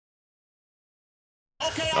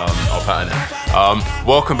I'll pattern it.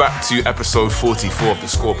 Welcome back to episode 44 of the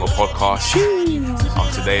Scorper podcast.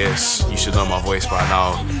 Today you should know my voice by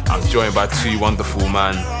now. I'm joined by two wonderful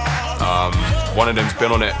men. One of them's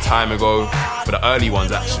been on it time ago, for the early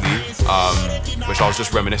ones actually, which I was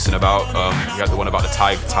just reminiscing about. We had the one about the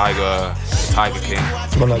Tiger King,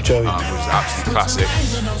 like Joey. which is an absolute classic.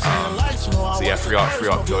 So yeah, free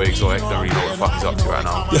up Joey Exotic. Don't really know what the fuck he's up to right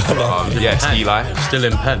now. Yeah, it's Eli. Still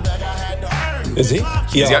in pen. Is he? Yeah,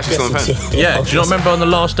 Is he actually still in pen? so. Yeah, do you not remember on the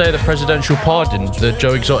last day of the presidential pardon, the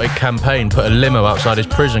Joe Exotic campaign put a limo outside his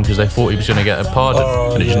prison because they thought he was going to get a pardon,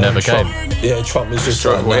 and it just never Trump, came. Yeah, Trump was just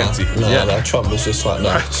Drove like, away empty. nah, Trump was just like,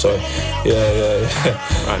 nah. So, yeah.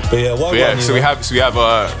 Right. But yeah, we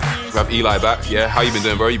have Eli back. Yeah, how you been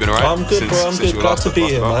doing, bro? You been alright? I'm good, bro. I'm good. Glad to be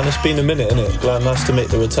here, man. It's been a minute, innit? Nice to make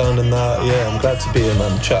the return and that. Yeah, I'm glad to be here,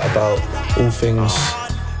 man. Chat about all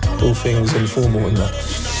things informal and that.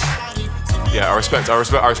 Yeah, I respect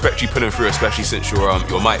you putting through, especially since your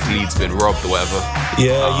mic lead's been robbed or whatever.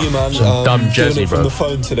 Yeah, you man. Dumb Jezzy, doing it from bro. the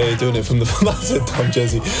phone today. Doing it from the I said dumb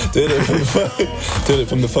Jezzy. Doing it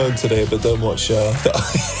from the phone today, but don't watch.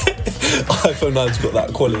 iPhone 9's got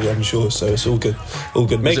that quality, I'm sure. So it's all good. All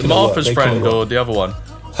good. Was it Martha's friend or the other one?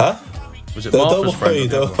 Huh? Was it Martha's friend?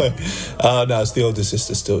 Don't worry. No, it's the older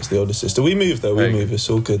sister still. It's the older sister. We moved though. We moved. It's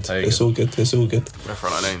all good. It's all good. It's all good. We're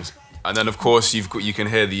front our names. And then of course you can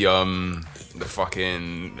hear the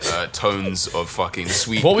fucking tones of fucking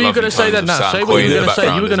sweet. What were you going to say then? Now say what you were going to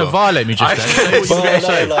say. You were going to violate me just then. Say what you were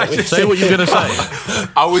going to say. Say what you were going to say.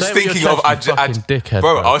 I was thinking of dickhead,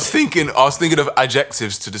 bro. I was thinking of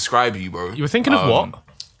adjectives to describe you, bro. You were thinking of what?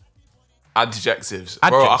 Adjectives.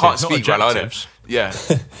 Bro, I can't speak, bro. Yeah.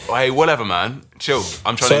 Well, hey, whatever, man. Chill.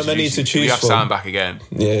 I'm trying to introduce you. We have Sam back again.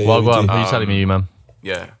 Yeah. Well, go on. Who are you telling me, you man?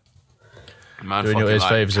 Yeah. Man, doing your ears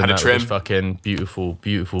favours and that with his trim. fucking beautiful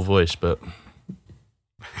voice, but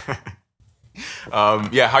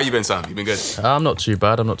yeah, how you been, Sam? You been good? I'm not too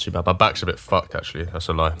bad. My back's a bit fucked, actually. That's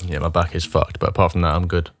a lie. Yeah, my back is fucked, but apart from that, I'm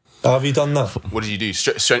good. How have you done that? What did you do?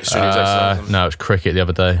 Strength exercise? No, it was cricket the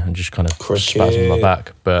other day. I'm just kind of spasming my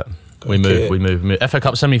back, but we move. FA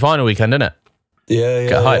Cup semi-final weekend, innit? Yeah.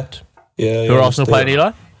 Get hyped. Yeah. Who are Arsenal playing,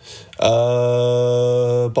 Eli?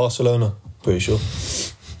 Barcelona, pretty sure.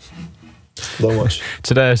 Don't watch.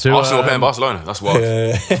 Today, so Arsenal playing Barcelona. That's wild.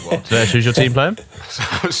 Yeah. Today, who's your team playing?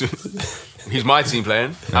 Who's my team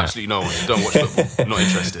playing? Absolutely no one. Don't watch football. Not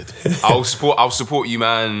interested. I'll support you,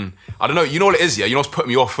 man. I don't know. You know what it is, yeah? You know what's put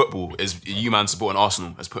me off football is you, man, supporting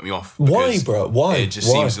Arsenal has put me off. Why, bro? Why? It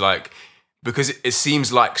just seems like because it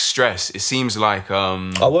seems like stress. It seems like I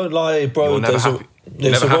won't lie, bro.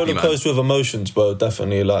 It's a roller coaster with emotions, bro.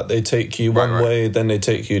 Definitely, like they take you one way, then they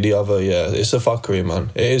take you the other. Yeah, it's a fuckery,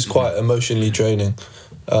 man. It is quite emotionally draining.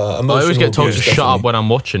 I always get told to shut up when I'm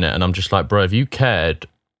watching it, and I'm just like, bro, if you cared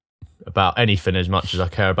about anything as much as I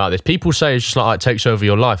care about this, people say it's just like it takes over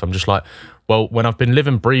your life. I'm just like, well, when I've been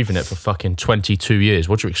living, breathing it for fucking 22 years,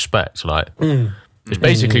 what do you expect? Like, it's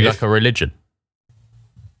basically like a religion.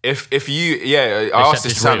 If you, I asked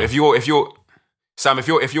this to Sam. If your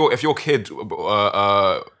kid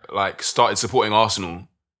like started supporting Arsenal,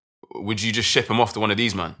 would you just ship him off to one of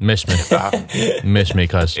these, man? Miss me,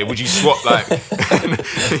 cuz. Would you swap like?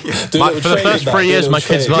 For the first 3 years, my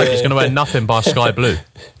kid's life is going to wear nothing but sky blue.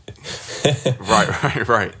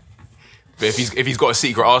 Right. But if he's got a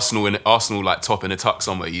secret Arsenal like top in a tuck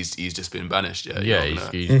somewhere, he's just been banished. Yeah,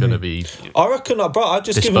 he's gonna be. I reckon, bro. I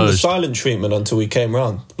just give him the silent treatment until we came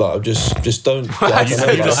round. Like, I just don't.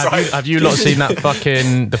 Have you not seen that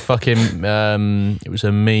fucking it was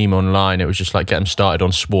a meme online. It was just like get him started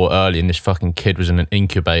on sport early, and this fucking kid was in an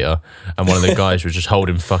incubator, and one of the guys was just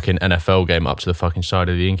holding fucking NFL game up to the fucking side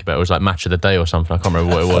of the incubator. It was like match of the day or something. I can't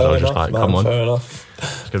remember what it was. I was just like, come on, fair enough.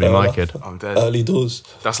 It's gonna be my kid. I'm dead. Early doors.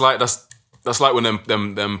 That's like when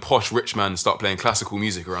them posh rich men start playing classical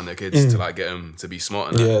music around their kids to like get them to be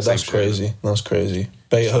smart. And yeah, that's crazy. That's crazy.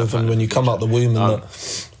 Beethoven, when you come out the womb and that.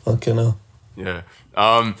 Fucking hell. Yeah.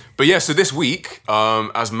 But yeah, so this week,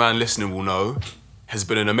 as man listening will know, has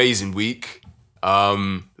been an amazing week.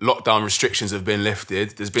 Lockdown restrictions have been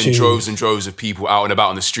lifted. There's been droves and droves of people out and about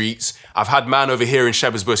on the streets. I've had man over here in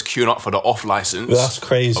Shepherd's Bush queuing up for the off license. That's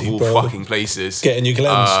crazy, of all bro. fucking places. Getting your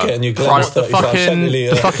Glens, 35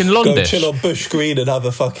 centilitre. The fucking Londis. Go chill on Bush Green and have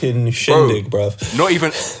a fucking shindig, bruv. Not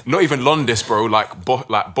even Londis, bro. Like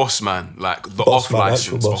Boss Man, like the off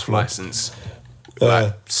license.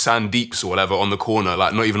 Like Sandeeps or whatever on the corner,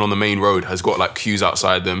 like not even on the main road, has got like queues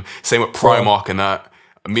outside them. Same with Primark and that.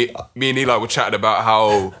 Me and Eli were chatting about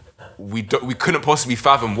how we couldn't possibly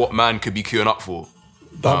fathom what man could be queuing up for.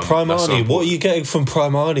 Primani, what are you getting from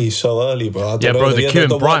Primani so early, bro? I don't know. Bro, the queue in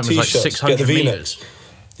Brighton was like 600 metres.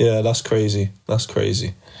 Yeah, that's crazy.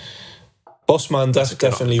 Bossman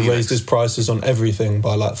definitely raised his prices on everything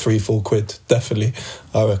by like 3-4 quid. Definitely,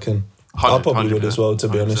 I reckon. I probably would as well, to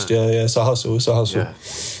be 100%. Honest. Yeah, it's a hustle. Yeah.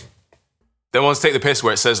 Then ones take the piss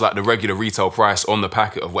where it says like the regular retail price on the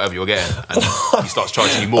packet of whatever you're getting, and he starts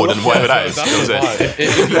charging you more than whatever that is.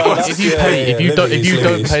 If you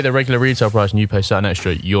don't pay the regular retail price and you pay something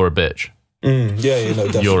extra, you're a bitch.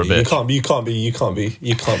 Definitely. You're a bitch. You can't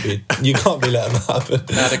be letting that happen.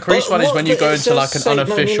 Now the crease one is when you go into like an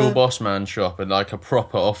unofficial Bossman shop and like a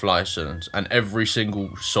proper off license, and every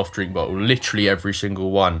single soft drink bottle, literally every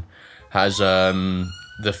single one, has the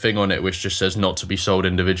thing on it which just says not to be sold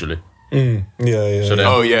individually. So yeah.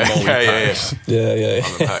 On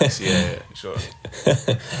the packs, sure.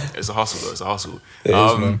 It's a hustle though. It's a hustle.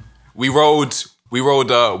 We rolled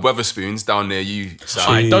Weatherspoons down near you.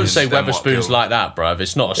 Sam. Don't say Weatherspoons like that, bruv.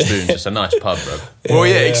 It's not a spoons. It's a nice pub,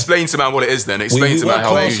 bruv. Explain to man what it is then. Explain to man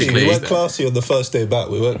how it usually is. We weren't classy on the first day back.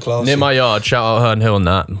 We weren't classy. Near my yard, shout out Herne Hill and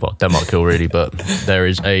that. Well, Denmark Hill really, but there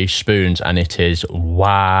is a Spoons and it is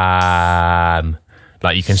wham.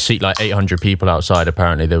 Like you can seat like 800 people outside,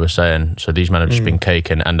 apparently they were saying. So these men have just been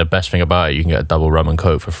caking, and the best thing about it, you can get a double rum and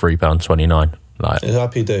coke for £3.29. Like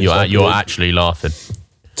happy days. You're actually laughing.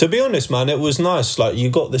 To be honest, man, it was nice. Like you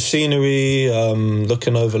got the scenery,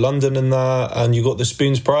 looking over London and that, and you got the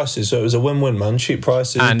Spoons prices. So it was a win-win, man. Cheap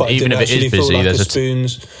prices, and but even if it is busy, like there's a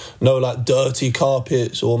Spoons. No like dirty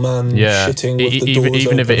carpets or shitting with the doors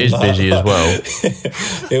even if it is busy as well.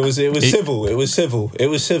 It was civil. It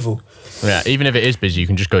was civil. Yeah, even if it is busy, you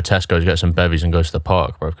can just go to Tesco's, get some bevies and go to the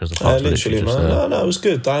park, bro, because the park's literally man. No, it was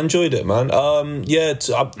good. I enjoyed it, man.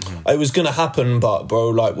 It was going to happen, but, bro,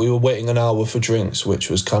 like, we were waiting an hour for drinks,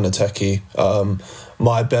 which was kind of techie.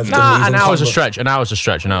 My bev didn't even an hour's a stretch. An hour's a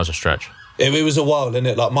stretch. It was a while,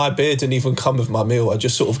 innit? Like, my beer didn't even come with my meal. I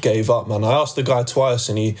just sort of gave up, man. I asked the guy twice,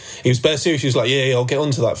 and he was bare serious. He was like, yeah, I'll get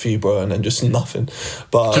onto that for you, bro, and then just nothing.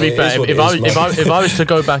 But to be fair, if I was to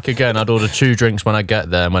go back again, I'd order 2 drinks when I get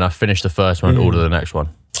there, and when I finish the first one, I'd order the next one.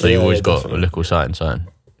 So you always got a little something.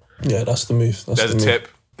 Yeah, that's the move. There's a tip.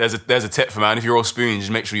 There's a tip for man. If you're all Spoons, just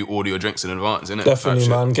make sure you order your drinks in advance, innit? Definitely,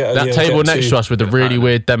 man. That table next to us with the really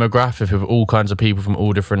weird demographic of all kinds of people from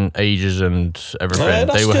all different ages and everything. Yeah,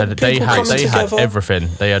 they had everything.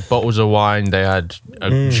 They had bottles of wine. They had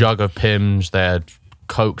a jug of Pimm's. They had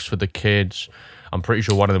Cokes for the kids. I'm pretty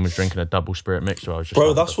sure one of them was drinking a double spirit mixer.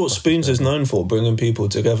 That's what Spoons is known for, bringing people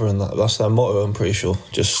together, and that's their motto, I'm pretty sure.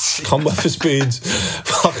 Just come Weatherspoons.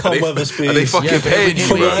 Come Weatherspoons. Are they fucking paying you,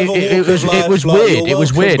 bro? It was weird. It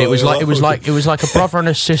was weird. It was like a brother and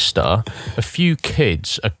a sister, a few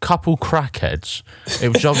kids, a couple crackheads. I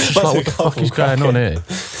was just like, what the fuck is going on here?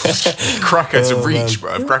 Crackheads are reach,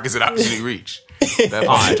 bro. Crackheads are absolute reach. They're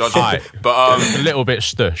Alright. But a little bit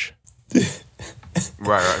stush.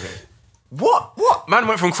 Right, okay. What? Man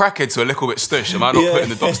went from crackhead to a little bit stush. Am I not putting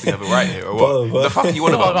the dots together right here, or what? What the fuck are you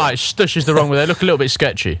on about? Right, stush is the wrong way. They look a little bit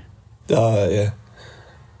sketchy. Yeah.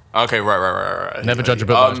 Okay, right. Never judge a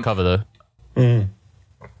book by its cover, though.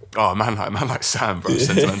 Oh, man like Sam, bro.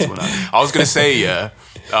 Sentimental now. I was going to say,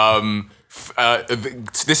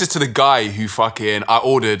 this is to the guy who I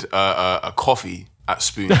ordered a coffee at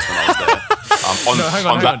Spoons when I was there. Hang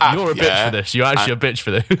on. You're a bitch for this. You're actually a bitch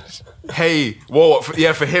for this. Hey, for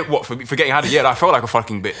getting had it. Yeah, I felt like a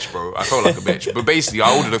fucking bitch, bro. I felt like a bitch. But basically,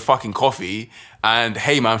 I ordered a fucking coffee, and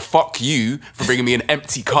hey, man, fuck you for bringing me an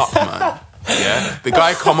empty cup, man. Yeah, the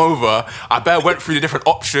guy come over. I went through the different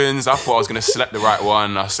options. I thought I was gonna select the right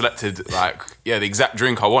one. I selected the exact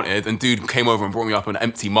drink I wanted, and dude came over and brought me up an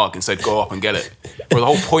empty mug and said, "Go up and get it." Bro, the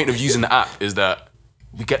whole point of using the app is that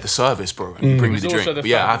we get the service, bro, and you bring me the drink. But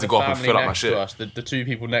yeah, I had to go up and fill up my shit. The 2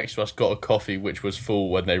 people next to us got a coffee which was full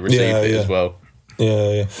when they received it as well.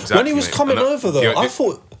 Yeah. Exactly, when he was coming over though, I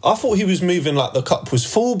thought he was moving like the cup was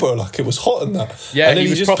full, bro, like it was hot in that. Yeah, and he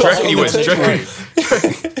was proper.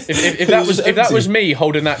 If that was me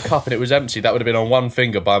holding that cup and it was empty, that would have been on one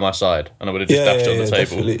finger by my side, and I would have just dashed it on the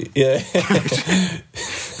table. Definitely. Yeah.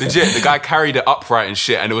 Legit, the guy carried it upright and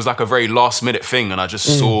shit, and it was like a very last minute thing, and I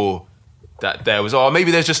just saw that there was maybe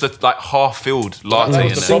there's just a half-filled latte in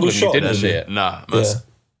there. The problem, you didn't see it. Nah,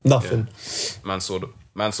 nothing. Yeah.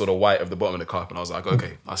 Man saw the white of the bottom of the cup, and I was like,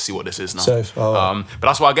 okay, I see what this is now. Safe. But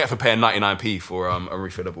that's what I get for paying 99p for a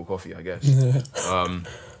refillable coffee, I guess.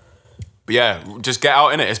 But yeah, just get out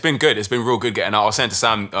in it. It's been good. It's been real good getting out. I was saying to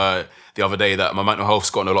Sam the other day that my mental health's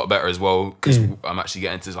gotten a lot better as well, because I'm actually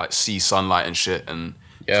getting to see sunlight and shit. And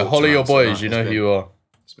Holly your boys, you know who you are.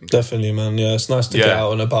 Definitely, man. Yeah, it's nice to get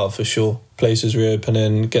out and about for sure. Places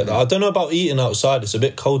reopening, get that. I don't know about eating outside. It's a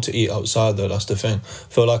bit cold to eat outside though. That's the thing.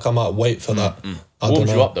 Feel like I might wait for that.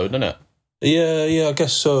 Warms you up though, doesn't it? Yeah, I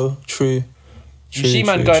guess so. True. You see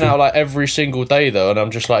man going out like every single day though, and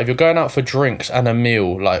I'm just like, if you're going out for drinks and a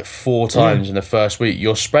meal like 4 times in the first week,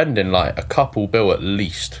 you're spending like a couple bill at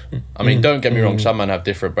least. I mean, don't get me wrong, some men have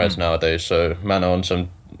different breads nowadays, so man are on some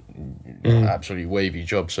absolutely wavy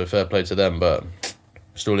jobs, so fair play to them, but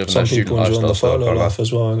still living that student lifestyle. Some people enjoy the photo life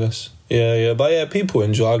as well, I guess. Yeah, but yeah, people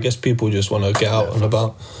enjoy. I guess people just want to get out and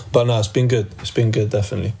about. But no, it's been good. It's been good,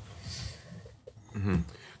 definitely.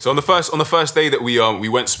 So on the first day that we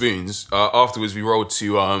went spoons, afterwards we rode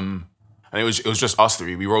to and it was just us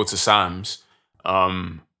three. We rode to Sam's,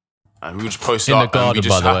 and we were just posted up. In the garden,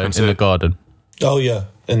 by the way. In the garden. Oh yeah,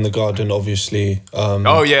 in the garden, obviously. In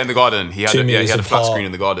the garden. He had a flat screen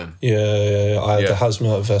in the garden. Yeah. I had the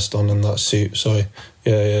hazmat vest on and that suit. Sorry.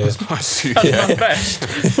 Yeah. My suit. Yeah. Vest.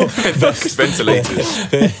 Ventilators.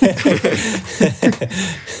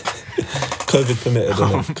 COVID permitted.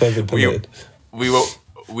 COVID permitted.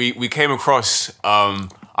 We came across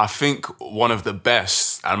I think one of the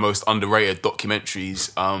best and most underrated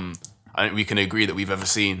documentaries I think we can agree that we've ever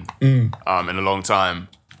seen in a long time.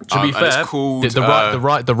 To be fair, it's called,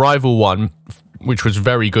 the rival one, which was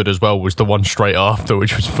very good as well, was the one straight after,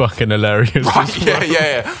 which was fucking hilarious. Right,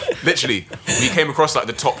 yeah. Literally, we came across like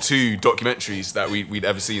the top 2 documentaries that we'd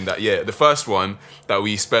ever seen that year. The first one that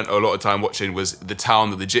we spent a lot of time watching was the town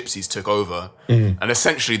that the Gypsies took over. And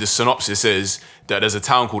essentially the synopsis is that there's a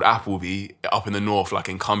town called Appleby up in the north, like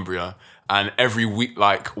in Cumbria, and every week,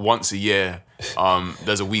 like once a year,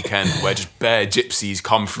 there's a weekend where just bare Gypsies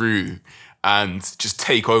come through and just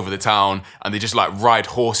take over the town, and they just like ride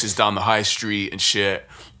horses down the high street and shit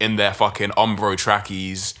in their fucking Umbro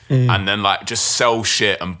trackies, and then like just sell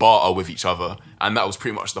shit and barter with each other. And that was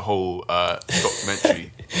pretty much the whole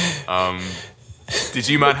documentary. Did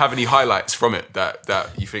you, man, have any highlights from it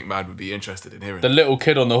that you think man would be interested in hearing? The little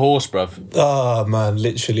kid on the horse, bruv. Oh, man,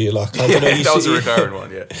 literally, like... I don't know, that was a recurring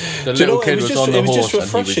one, yeah. The little kid was on the horse. It was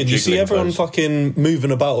just refreshing. You see everyone fucking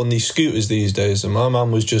moving about on these scooters these days, and my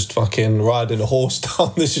man was just fucking riding a horse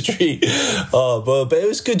down the street. But it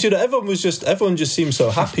was good, you know, everyone just seemed so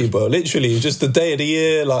happy, bro. Literally, just the day of the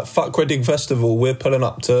year, like, Fuck Reading Festival, we're pulling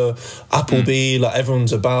up to Appleby, like,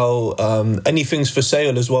 everyone's about. Anything's for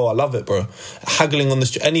sale as well, I love it, bro. Haggling on the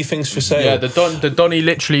street, anything's for sale. Yeah, the Donny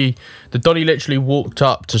literally walked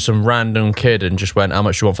up to some random kid and just went, "How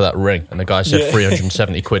much do you want for that ring?" And the guy said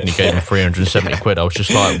 370 quid, and he gave him 370 quid. I was just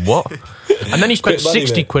like, what? And then he spent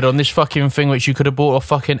 60 quid on this fucking thing which you could have bought off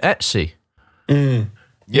fucking Etsy.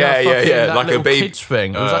 Yeah, like a baby kids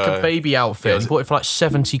thing. It was like a baby outfit. And bought it for like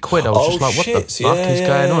 70 quid. I was just like, what the fuck is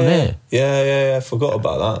going on here? Yeah, I forgot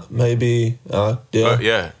about that. Maybe,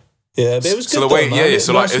 Yeah, but it was good. So the way, nice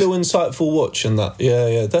little insightful watch and that.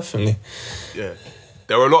 Yeah, definitely. Yeah,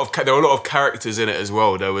 there were a lot of characters in it as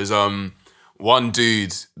well. There was one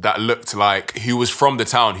dude that looked like, who was from the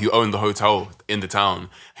town, who owned the hotel in the town,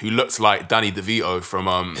 who looked like Danny DeVito from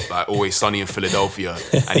like Always Sunny in Philadelphia,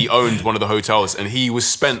 and he owned one of the hotels, and he was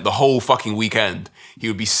spent the whole fucking weekend. He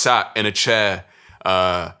would be sat in a chair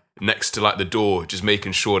next to like the door, just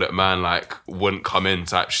making sure that man like wouldn't come in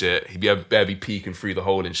type shit. He'd be peeking through the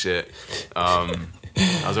hole and shit.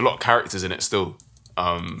 There was a lot of characters in it still.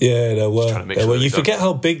 There were. You forget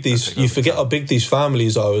how big these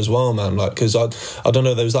families are as well, man. Like, because I don't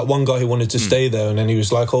know, there was that one guy who wanted to stay there, and then he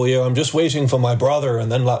was like, "Oh yeah, I'm just waiting for my brother,"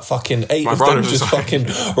 and then like fucking 8 of them just fucking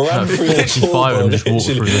ran through the door, and just walked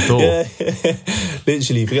through the door. Yeah,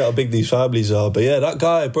 literally, you forget how big these families are. But yeah, that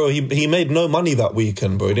guy, bro, he made no money that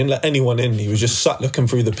weekend, bro. He didn't let anyone in. He was just sat looking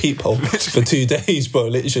through the peephole for 2 days, bro.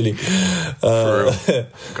 Literally. There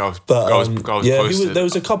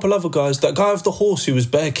was a couple other guys. That guy with the horse, who was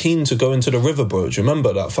bare keen to go into the river, bro. Do you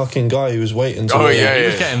remember that fucking guy who was waiting to... He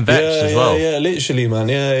was getting vexed as well. Yeah, literally, man.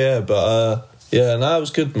 Yeah. But, it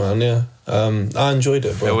was good, man, yeah. I enjoyed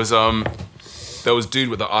it, bro. There was dude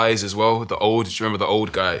with the eyes as well. Do you remember the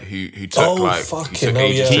old guy who took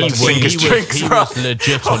ages to sink his drinks? He was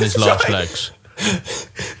legit on his last legs.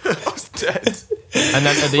 I was dead. And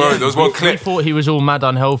then at the end, there was one clip. We thought he was all mad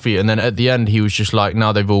unhealthy, and then at the end he was just like,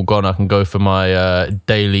 "Now they've all gone, I can go for my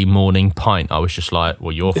daily morning pint." I was just like,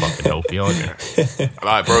 "Well, you're fucking healthy, aren't you?"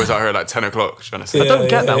 Like, bro's out here at like 10 o'clock trying to say. I don't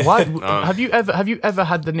get that. Why have you ever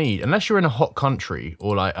had the need, unless you're in a hot country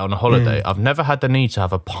or like on a holiday? I've never had the need to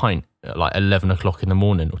have a pint at like 11 o'clock in the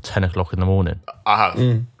morning or 10 o'clock in the morning. I have.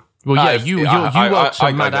 Well, yeah, you work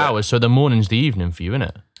some mad hours, so the morning's the evening for you,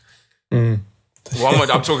 innit?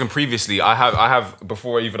 Well, I'm talking previously. I have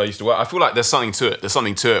before even I used to work. I feel like there's something to it.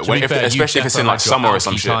 Especially if it's in like summer or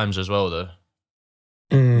some shit. Times as well, though.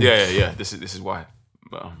 Yeah. This is why.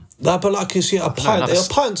 But like it's a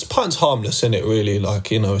pint. Pint's harmless, isn't it? Really,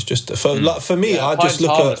 like it's just for me. I just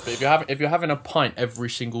look at. But if you're having a pint every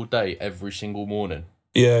single day, every single morning.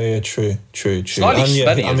 Yeah, true. Slightly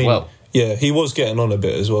spenny as well. Yeah, he was getting on a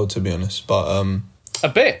bit as well, to be honest. But a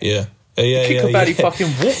bit. Yeah. He could barely fucking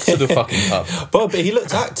walk to the fucking pub. But he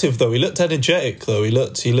looked active though. He looked energetic though. He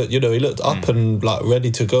looked up and like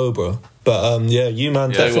ready to go, bro. But you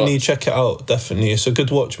man, definitely check it out. Definitely, it's a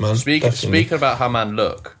good watch, man. Speaking about how man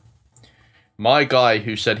look, my guy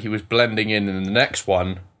who said he was blending in the next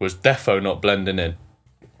one was defo not blending in.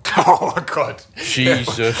 Oh my god,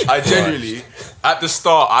 Jesus! I genuinely at the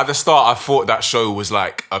start I thought that show was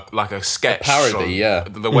like a sketch, a parody, show. Yeah.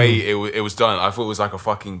 The way it was done, I thought it was like a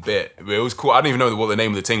fucking bit. It was cool. I don't even know what the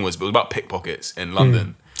name of the thing was, but it was about pickpockets in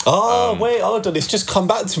London. Wait, hold on. It's just come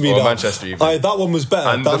back to me now. Manchester Evening. That one was better.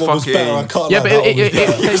 And that one was better. I can't. Yeah,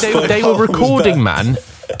 but they were recording, man,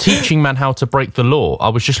 teaching man how to break the law. I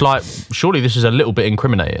was just like, surely this is a little bit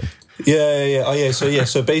incriminating. Yeah. Oh, yeah.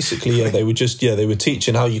 So basically, they were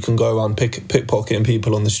teaching how you can go around pickpocketing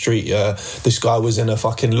people on the street. Yeah, this guy was in a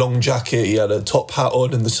fucking long jacket. He had a top hat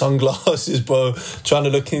on and the sunglasses, bro, trying to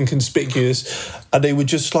look inconspicuous. And he would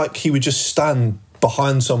just stand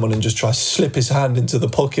behind someone and just try to slip his hand into the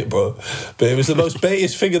pocket, bro. But it was the most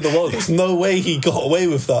baitest thing in the world. There's no way he got away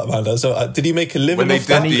with that, man. So, did he make a living off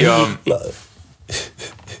that?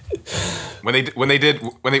 When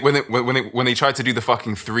they tried to do the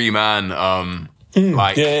fucking 3-man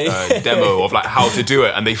demo of like how to do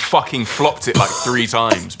it, and they fucking flopped it like 3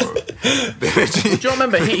 times, bro. Do you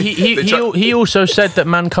remember he also said that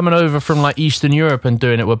man coming over from like Eastern Europe and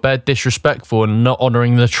doing it were bare disrespectful and not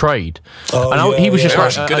honouring the trade. He was just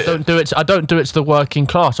like, I don't do it to the working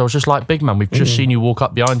class. I was just like, big man, we've just seen you walk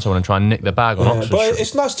up behind someone and try and nick their bag on Oxford But Street.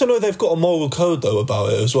 it's nice to know they've got a moral code though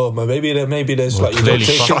about it as well, man. Maybe there's like, clearly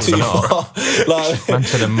shut too far. Like, man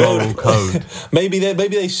said a moral code. Maybe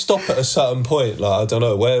they stop at a certain point. Like, I don't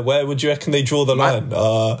know, where would you reckon they draw the line?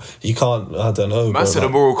 You can't. I don't know. Man said a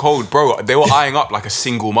moral code, bro. They were eyeing up like a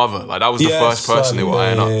single mother. Like that was the first person they were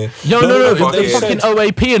eyeing up. No, the fucking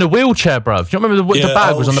OAP in a wheelchair, bruv. Do you remember the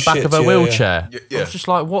bag was on the back of her wheelchair? Yeah. I was just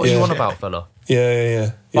like, what are you on about, fella?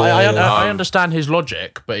 Yeah. I understand his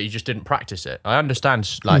logic, but he just didn't practice it. I understand,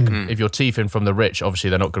 like, if you're thieving from the rich, obviously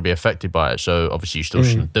they're not going to be affected by it, so obviously you still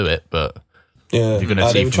shouldn't do it, but if you're going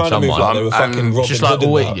to thieve from someone, it's just like,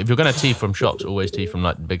 if you're going to thieve from shops, always thieve from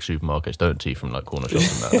like big supermarkets, don't thieve from like corner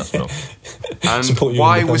shops and that's not. And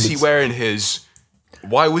why was he wearing his...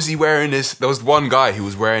 There was one guy who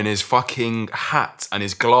was wearing his fucking hat and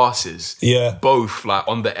his glasses. Yeah. Both like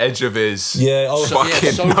on the edge of his so nose far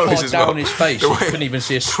as down well. his face, you couldn't even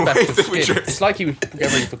see a speck of skin. It's like he was getting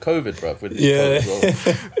ready for COVID, bruv. With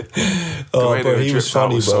COVID bro, he was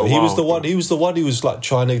funny, bro. So he was the one who was like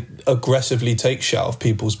trying to aggressively take shit out of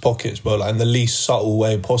people's pockets, bro, like in the least subtle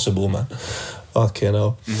way possible, man. Fucking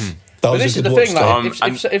hell. But this is the thing,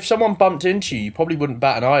 like, if someone bumped into you, you probably wouldn't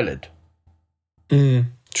bat an eyelid.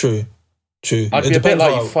 True. I'd be a bit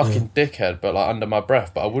like, you fucking dickhead, but like under my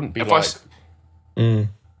breath, but I wouldn't be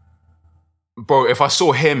Bro, if I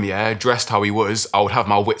saw him, dressed how he was, I would have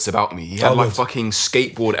my wits about me. He had like fucking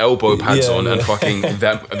skateboard elbow pads on and fucking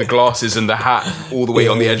the glasses and the hat all the way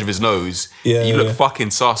on the edge of his nose. He looked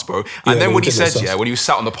fucking sus, bro. And then when he said, when he was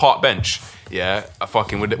sat on the park bench,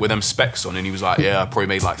 fucking with them specs on, and he was like, I probably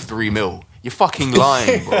made like 3 mil. You're fucking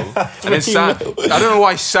lying, bro. And then Sam, I don't know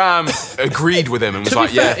why Sam agreed with him and was like,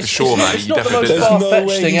 for sure, man. You definitely did that. There's no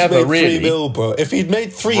way he's made 3 mil, bro. If he'd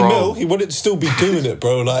made 3 mil, he wouldn't still be doing it,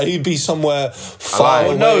 bro. Like, he'd be somewhere far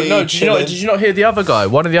away. No. Did you not hear the other guy?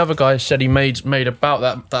 One of the other guys said he made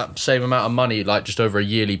about that same amount of money, like just over a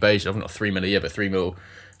yearly basis. Not 3 mil a year, but 3 mil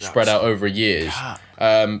spread out over years.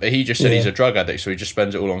 But he just said he's a drug addict, so he just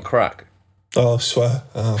spends it all on crack. Oh, I swear.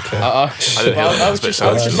 Okay. I was just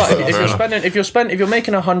like, if you're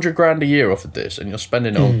making $100,000 a year off of this and you're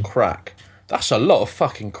spending it on crack, that's a lot of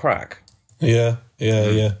fucking crack. Yeah.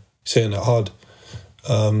 Hitting it hard.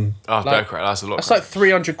 Crack. That's a lot. That's like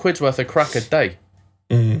 300 quid's worth of crack a day.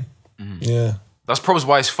 Yeah. That's probably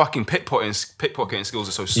why his fucking pickpocketing skills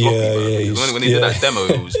are so sloppy, bro. When they did that demo,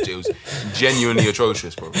 it was genuinely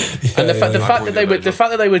atrocious, bro. And the fact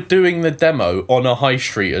that they were doing the demo on a high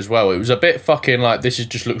street as well, it was a bit fucking like, this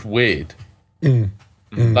just looks weird.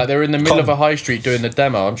 Like they're in the middle of a high street doing the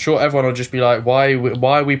demo. I'm sure everyone will just be like, why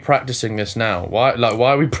are we practicing this now? Why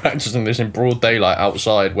are we practicing this in broad daylight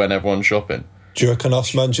outside when everyone's shopping? Do you reckon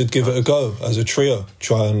us man should give it a go as a trio?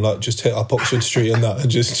 Try and like just hit up Oxford Street and that, and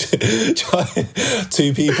just try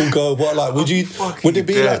 2 people go. What like would it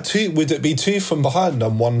be like 2? Would it be 2 from behind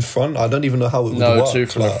and 1 front? I don't even know how it would work. No, 2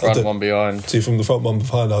 from the front, 1 behind. 2 from the front, 1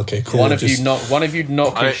 behind. Okay, cool. One of you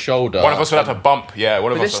knock his shoulder. One of us would have to bump. Yeah,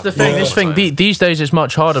 one of us. This is the thing. This thing. These days it's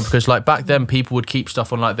much harder because like back then people would keep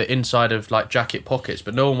stuff on like the inside of like jacket pockets,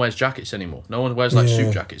 but no one wears jackets anymore. No one wears like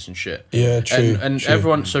suit jackets and shit. Yeah, true. And true.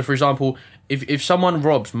 everyone. So for example, if someone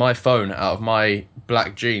robs my phone out of my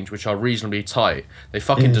black jeans, which are reasonably tight, they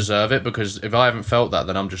fucking deserve it, because if I haven't felt that,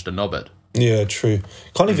 then I'm just a knobhead. Yeah, true.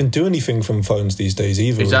 Can't even do anything from phones these days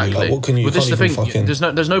either. Exactly. Really. Like, what can you? Well, this is the thing. Fucking...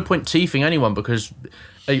 There's no point teething anyone, because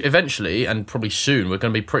eventually and probably soon we're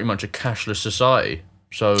going to be pretty much a cashless society.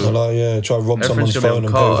 So try rob someone's phone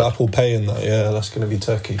and pay with Apple Pay and that. Yeah, that's going to be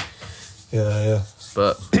techie. Yeah.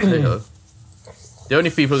 But you know, the only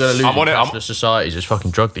people who are going to lose in cashless societies is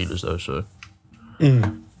fucking drug dealers, though. So.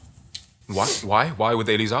 Why would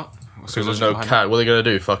they lose out? Because there's no cash. What are they going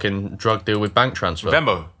to do? Fucking drug deal with bank transfer?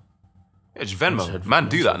 Venmo. Yeah, just Venmo. Man,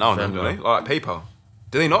 do that now, don't they? Like PayPal.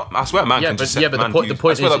 Do they not? I swear, man can just set... Yeah, but the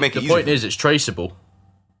point is it's traceable.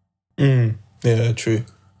 Yeah, true.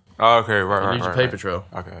 Oh, okay, right. Leaves a paper trail.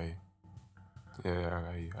 Okay.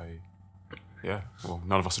 Yeah. Well,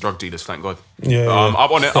 none of us are drug dealers, thank God. Yeah. I'm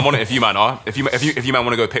on it. If you man are, if you man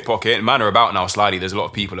want to go pickpocket, man are about now. Slightly, there's a lot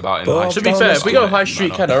of people about. To be fair, if we go high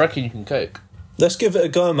street, I reckon you can cake. Let's give it a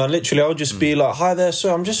go, man. Literally, I'll just be like, "Hi there,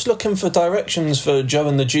 sir. I'm just looking for directions for Joe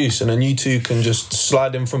and the Juice," and then you 2 can just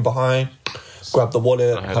slide in from behind, grab the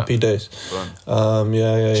wallet. Happy days. Yeah. Do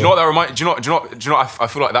you know what that reminds? Do you know? I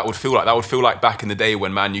feel like that would feel like back in the day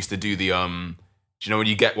when man used to do the Do you know when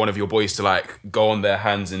you get one of your boys to like go on their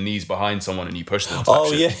hands and knees behind someone and you push them?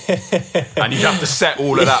 Yeah. And you have to set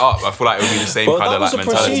all of that up. I feel like it would be the same kind of like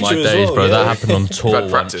mentality. My days, bro. That happened on tour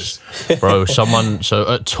once. Bro,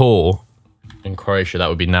 so at tour in Croatia, that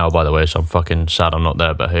would be now, by the way, so I'm fucking sad I'm not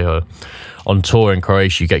there, but hey ho. On tour in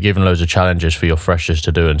Croatia, you get given loads of challenges for your freshers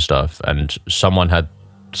to do and stuff, and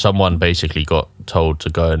someone basically got told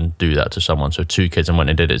to go and do that to someone. So 2 kids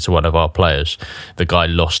went and did it to one of our players. The guy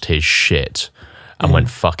lost his shit and went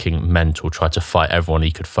fucking mental, tried to fight everyone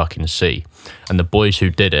he could fucking see. And the boys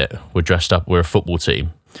who did it were dressed up, we're a football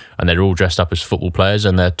team, and they're all dressed up as football players,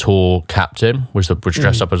 and their tour captain was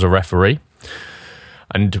dressed up as a referee.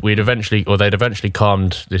 And they'd eventually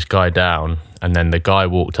calmed this guy down, and then the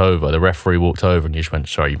referee walked over, and he just went,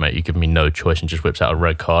 "Sorry, mate, you give me no choice," and just whips out a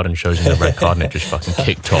red card and shows him the red card, and it just fucking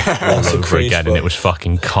kicked off all over again, and it was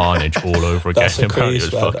fucking carnage all over again. Apparently it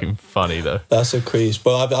was fucking funny, though. That's a crease.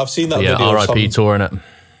 But I've seen that video. Yeah, RIP touring it.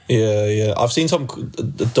 Yeah. I've seen some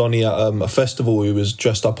Donny at a festival who was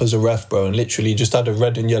dressed up as a ref, bro, and literally just had a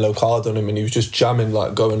red and yellow card on him, and he was just jamming,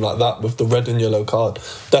 like going like that with the red and yellow card.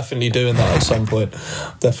 Definitely doing that at some point.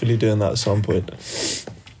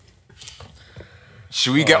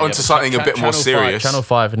 Should we get onto something a bit more serious? Channel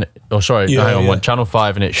 5 and Channel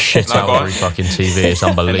 5 and it's shit out every fucking TV. It's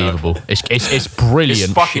unbelievable. It's brilliant.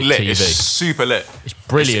 It's fucking lit. TV. It's super lit. It's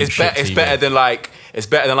brilliant. It's better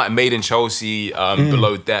than like Made in Chelsea,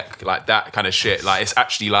 Below Deck, like that kind of shit. Like it's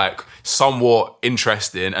actually like somewhat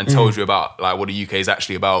interesting and tells you about like what the UK is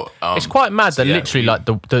actually about. It's quite mad that literally like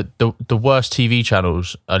the worst TV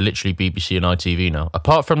channels are literally BBC and ITV now.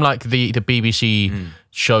 Apart from like the BBC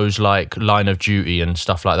shows like Line of Duty and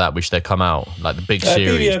stuff like that, which they come out like the big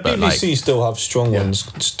series. But BBC like, still have strong ones.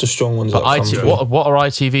 The strong ones. But what are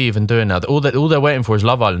ITV even doing now? All they're waiting for is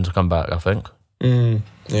Love Island to come back, I think.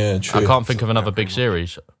 Yeah, true. I can't think of another big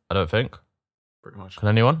series. I don't think. Pretty much. Can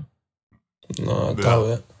anyone? No, I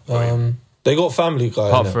doubt it. They got Family Guy.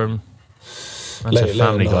 Apart from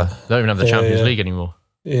Family Guy, they don't even have the Champions League anymore.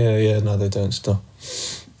 Yeah. No, they don't. Still.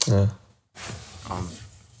 Yeah.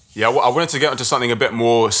 I wanted to get into something a bit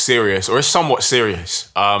more serious, or it's somewhat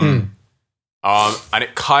serious. And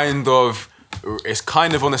it's kind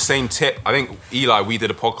of on the same tip. I think Eli, we did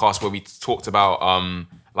a podcast where we talked about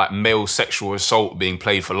like male sexual assault being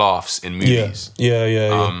played for laughs in movies. Yeah.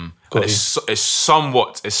 And it's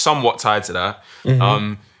somewhat tied to that.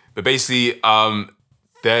 But basically,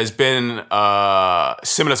 there's been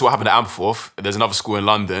similar to what happened at Ampleforth. There's another school in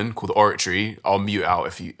London called Oratory. I'll mute it out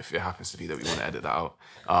if it happens to be that we want to edit that out.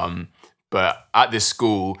 But at this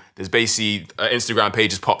school, there's basically an Instagram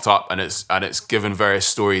page has popped up, and it's given various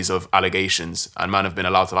stories of allegations, and man have been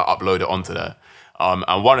allowed to like upload it onto there.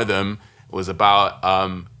 And one of them was about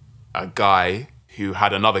a guy who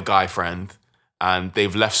had another guy friend, and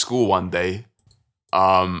they've left school one day,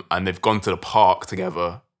 and they've gone to the park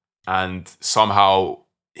together, and somehow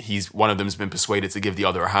one of them's been persuaded to give the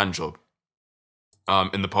other a hand job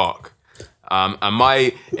in the park. And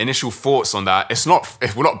my initial thoughts on that, if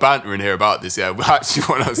we're not bantering here about this, we actually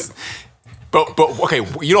want us. But okay,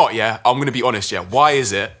 you know what? Yeah, I'm gonna be honest. Yeah, why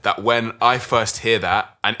is it that when I first hear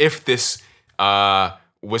that, and if this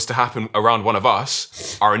was to happen around one of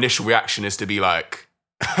us, our initial reaction is to be like,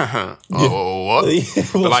 oh, what?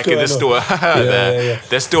 But like, there's still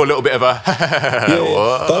there's still a little bit of a.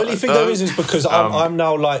 The only thing there is because I'm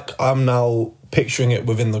now picturing it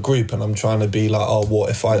within the group, and I'm trying to be like, oh, what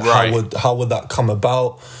if how would that come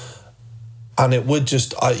about? And it would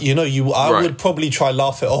just, I would probably try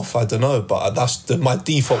laugh it off. I don't know, but that's my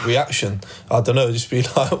default reaction. I don't know, just be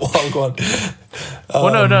like, well, go on.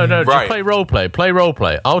 Well, no. Just play role play. Play role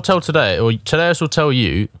play. I'll tell today, or Tadeus will tell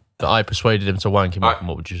you that I persuaded him to wank him off. And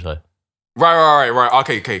what would you say? Right.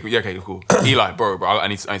 Okay, cool. Eli, bro, I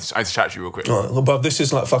need to chat to you real quick. Right, but this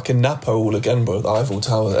is like fucking Napa all again, bro. The Eiffel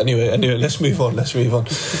Tower. Anyway, let's move on.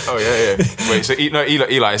 Oh yeah. Wait, so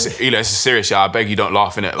Eli, it's serious. Yeah, I beg you don't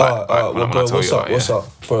laugh in it. Like, what's up,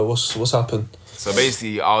 bro? What's happened? So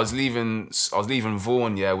basically, I was leaving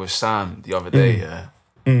Vaughan, with Sam the other day,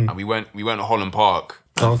 and we went to Holland Park.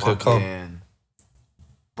 Okay, calm.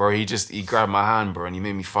 Bro, he grabbed my hand, bro, and he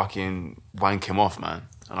made me fucking wank him off, man.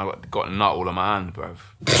 And I got a nut all on my hand, bro.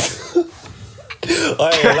 I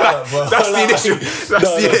ain't like, bro. That's the issue.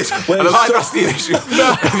 That's the issue.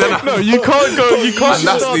 No, you can't go. You can't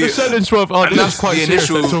start the sentence with, that's quite serious.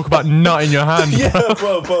 Let's talk about nut in your hand. Yeah,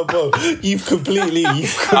 bro. You've completely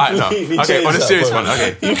okay, on a serious one.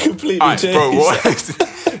 Okay, you completely changed. Bro, what?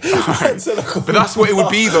 But that's what it would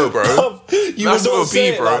be, though, bro. That's what it would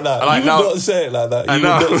be, bro. You would not say it like that. You would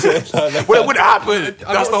not say it like that. Well, it wouldn't happen.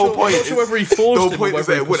 That's the whole point. I'm not sure whether he forced him or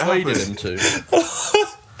whether he persuaded him to.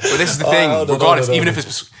 But this is the thing, regardless, even if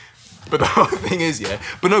it's... But the whole thing is,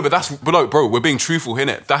 bro, we're being truthful,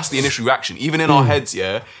 innit? That's the initial reaction. Even in our heads,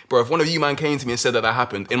 bro, if one of you man came to me and said that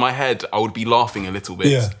happened, in my head, I would be laughing a little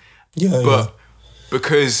bit. But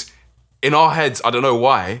because in our heads, I don't know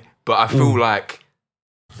why, but I feel like,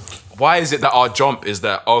 why is it that our jump is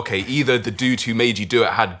that, okay, either the dude who made you do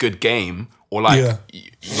it had good game, or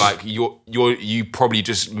you probably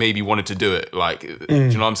just maybe wanted to do it. Like, do you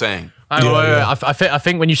know what I'm saying? I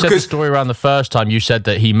think when you said the story around the first time, you said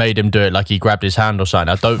that he made him do it, like he grabbed his hand or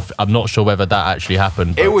something. I'm not sure whether that actually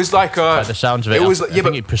happened. It was like by the sounds of it. I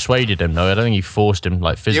think he persuaded him though. I don't think he forced him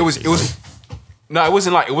like physically. No, it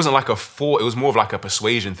wasn't like a thought. It was more of like a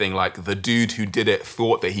persuasion thing. Like the dude who did it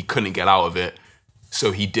thought that he couldn't get out of it,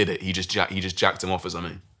 so he did it. He just jacked him off or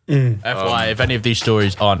something. FYI, if any of these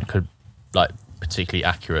stories aren't particularly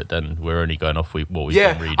accurate, then we're only going off what we've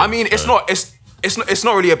been reading. I mean, it's not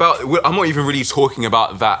really about. I'm not even really talking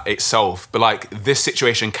about that itself, but like this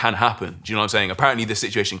situation can happen. Do you know what I'm saying? Apparently, this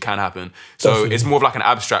situation can happen. So Definitely. It's more of like an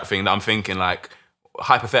abstract thing that I'm thinking, like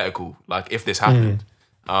hypothetical. Like if this happened,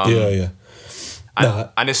 and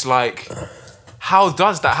it's like, how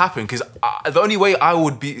does that happen? Because the only way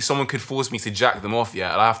someone could force me to jack them off, I'd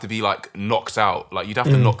have to be like knocked out. Like you'd have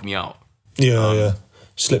to knock me out.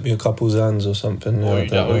 Slip me a couple's hands or something. Or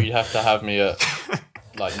you'd have to have me at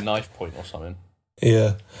like knife point or something.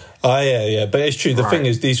 Yeah. But it's true. The thing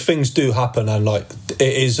is, these things do happen, and like it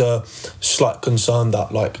is a slight concern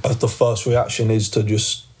that like the first reaction is to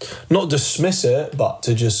just not dismiss it, but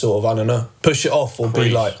to just sort of, I don't know, push it off or be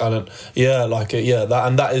like,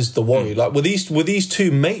 that is the worry. Like were these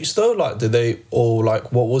two mates though? Like did they, or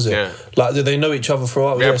like what was it? Yeah. Like did they know each other for a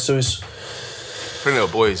while? Yeah. So it's pretty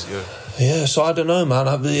little boys. Yeah. So I don't know, man.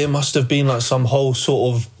 It must have been like some whole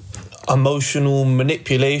sort of emotional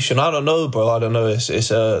manipulation. I don't know, bro. I don't know.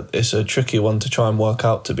 It's a tricky one to try and work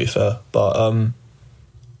out, to be fair. But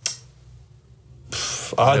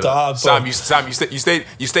Sam, you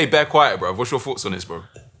stayed bare quiet, bro. What's your thoughts on this, bro?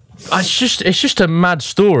 It's just a mad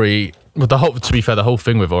story. Well, to be fair, the whole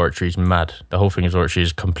thing with Oratory is mad. The whole thing with Oratory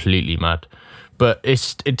is completely mad. But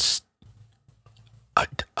it's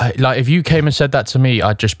like if you came and said that to me,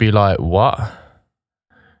 I'd just be like, what?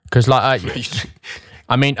 Because like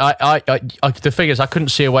I mean, I the thing is, I couldn't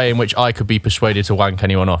see a way in which I could be persuaded to wank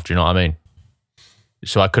anyone off. Do you know what I mean?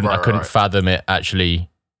 So I couldn't fathom it actually.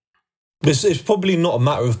 It's probably not a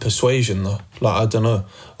matter of persuasion though. Like I don't know.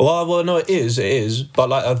 Well, no, it is. But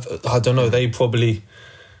like I don't know. They probably.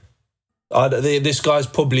 This guy's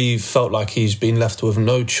probably felt like he's been left with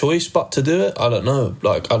no choice but to do it. I don't know.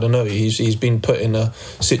 Like I don't know. He's been put in a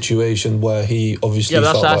situation where he obviously.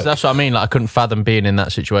 Yeah, that's what I mean. Like I couldn't fathom being in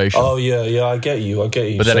that situation. Oh yeah. I get you.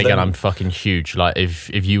 But then again, I'm fucking huge. Like if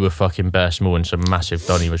you were fucking bare small and some massive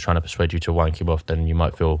Donny was trying to persuade you to wank him off, then you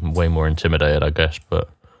might feel way more intimidated, I guess. But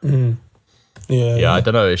yeah, I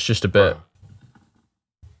don't know. It's just a bit.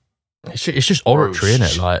 It's just oratory, isn't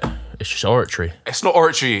it? Like, it's just oratory. It's not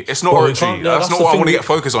oratory. It's not Well, oratory. no, That's that's not the what I thing want to we- get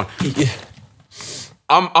focused on. Yeah.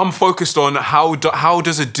 I'm focused on how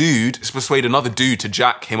does a dude persuade another dude to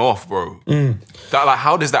jack him off, bro? That, like,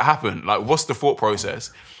 how does that happen? Like, what's the thought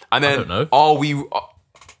process? And then don't know.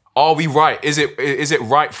 are we right? Is it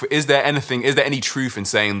right? Is there any truth in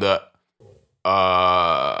saying that?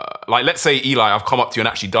 Like, let's say Eli, I've come up to you and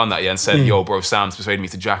actually done that, yeah, and said, "Yo, bro, Sam's persuaded me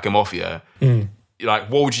to jack him off." Yeah, like,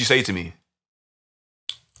 what would you say to me?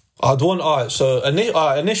 I'd want. All right. So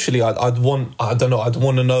initially, I'd want. I don't know. I'd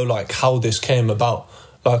want to know like how this came about.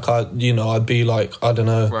 Like I'd be like, I don't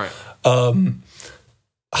know. Right.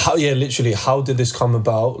 How? Yeah, literally. How did this come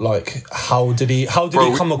about? Like, how did he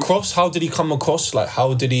come across? How did he come across? Like,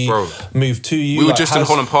 how did he move to you? We were like, just in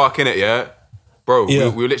Holland Park, innit? Yeah. Bro, Yeah.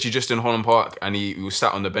 we were literally just in Holland Park, and we were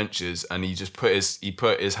sat on the benches, and he just put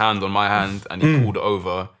his hand on my hand, and he pulled it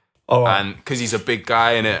over. All right. And because he's a big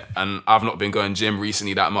guy in it, and I've not been going gym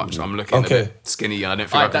recently that much, so I'm looking a bit skinny, and I didn't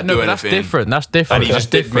feel like I could do that's anything. different. That's different. And he That's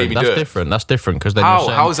just made me different. do That's it. different. That's different. Because then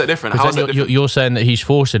How is that different? How is that different? You're saying that he's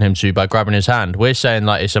forcing him to by grabbing his hand. We're saying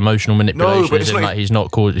like it's emotional manipulation. but it's as in, not- like he's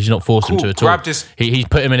not forced him to at all. grabbed his- He's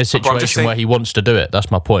put him in a I'm just situation saying- where he wants to do it. That's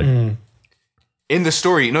my point. In the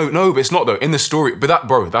story, no, but it's not though. In the story, but that,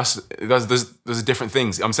 bro, there's different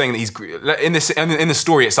things. I'm saying that he's in the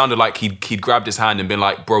story. It sounded like he'd grabbed his hand and been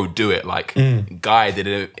like, "Bro, do it," like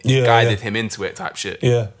guided him into it, type shit.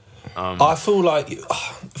 Yeah. I feel like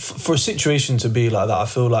for a situation to be like that, I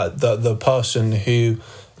feel like the person who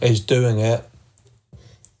is doing it,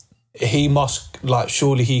 he must, like,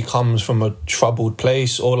 surely he comes from a troubled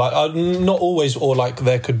place, or like not always, or like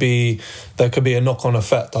there could be a knock-on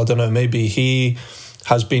effect. I don't know, maybe he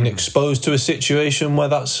has been exposed to a situation where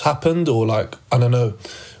that's happened, or like, I don't know,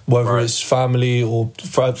 whether Right. it's family or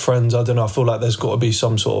friends, I don't know. I feel like there's got to be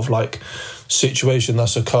some sort of like situation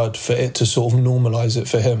that's occurred for it to sort of normalize it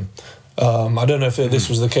for him. I don't know if this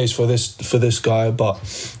was the case for this guy, but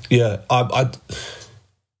yeah,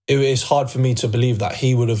 it's hard for me to believe that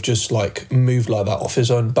he would have just like moved like that off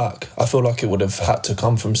his own back. I feel like it would have had to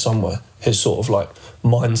come from somewhere. His sort of like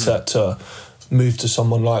mindset to move to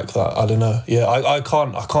someone like that. I don't know. Yeah, I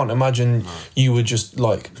can't imagine you would just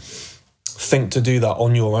like think to do that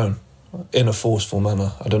on your own in a forceful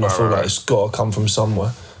manner. I don't know. I feel like it's got to come from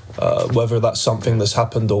somewhere. Whether that's something that's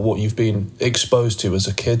happened or what you've been exposed to as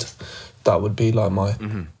a kid, that would be like my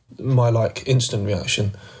like instant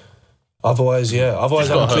reaction. Otherwise, I'm gotta hope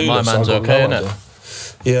clueless. my man's I've got okay, no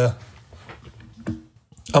innit? idea.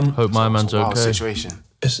 Yeah. Hope my man's It's a wild okay. situation.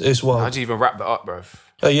 It's wild. How'd you even wrap that up, bro?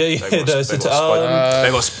 Yeah. They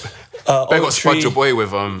got Spud your boy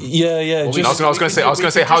with Yeah. I was gonna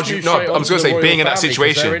say, how do you? No, I was gonna say, being in that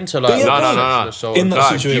situation. No. In that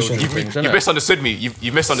situation. You misunderstood me.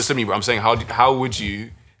 You misunderstood me, bro. I'm saying, how would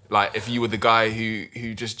you, like, if you were the guy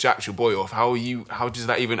who just jacked your boy off? How'd you go about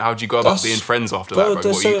That's- being friends after bro, that,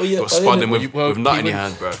 bro? that's What, so- you yeah, got spun yeah. him with nut in your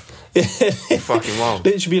hand, bro? Fucking wild.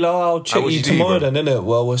 Literally be like, I'll check would you you do, tomorrow bro? then, innit?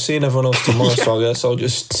 Well, we're seeing everyone else tomorrow, so I guess I'll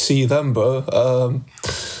just see them, bro.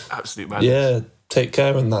 Absolute man. Yeah, take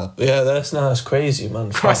care in that. Yeah, that's crazy,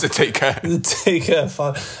 man. I said, take care. Take care,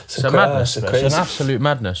 fine. It's a madness. It's It's an absolute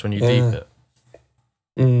madness when you deep it.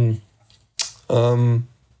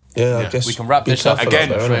 I guess We can wrap be this up careful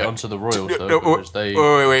again. out there, straight innit? onto the Royals, though, because they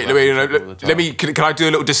Wait. Let me. Can I do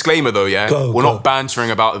a little disclaimer though? Yeah, Go. We're not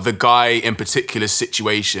bantering about the guy in particular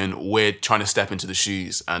situation. We're trying to step into the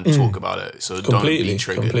shoes and talk about it. So don't be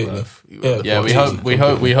triggered. Completely. Bruv. Yeah, we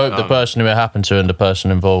hope the person who it happened to and the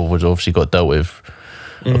person involved was obviously got dealt with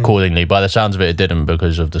accordingly. By the sounds of it didn't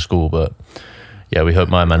because of the school, but yeah, we hope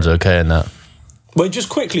my man's okay in that. Wait, just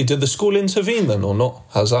quickly, did the school intervene then or not?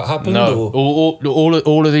 Has that happened? No, Or?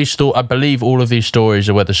 all of these stories. I believe all of these stories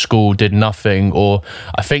are where the school did nothing, or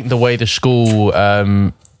I think the way the school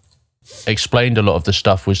explained a lot of the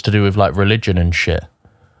stuff was to do with like religion and shit.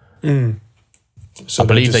 So I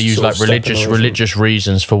believe they just used sort like of stepping away from- religious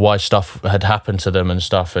reasons for why stuff had happened to them and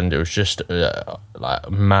stuff, and it was just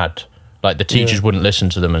like mad. Like the teachers wouldn't listen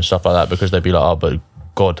to them and stuff like that because they'd be like, "Oh, but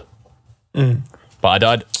God." But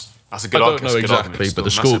That's a I good don't argument. know exactly, but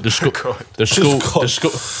the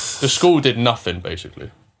school did nothing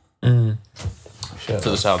basically. To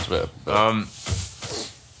the sounds of it.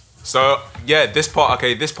 So yeah, this part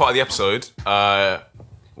of the episode,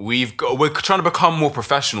 we're trying to become more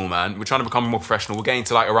professional, man. We're trying to become more professional. We're getting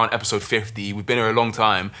to like around episode 50. We've been here a long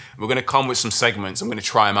time. We're gonna come with some segments. I'm gonna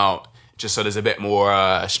try them out just so there's a bit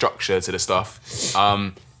more structure to the stuff.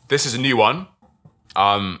 This is a new one.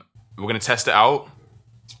 We're gonna test it out.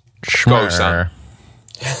 Go, Sam.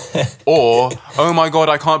 Or, oh my God,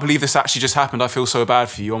 I can't believe this actually just happened. I feel so bad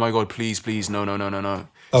for you. Oh my God, please, no.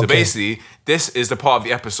 So basically, this is the part of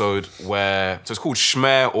the episode where, so it's called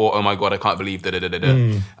Schmer or oh my God, I can't believe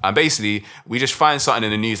And basically, we just find something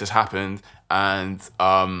in the news that's happened and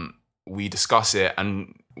we discuss it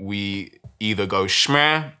and we either go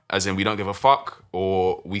Schmer, as in we don't give a fuck,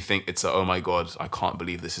 or we think it's a, oh my God, I can't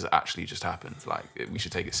believe this has actually just happened. Like, we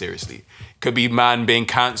should take it seriously. It could be man being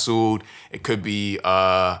cancelled. It could be,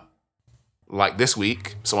 like this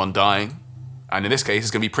week, someone dying. And in this case,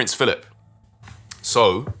 it's going to be Prince Philip.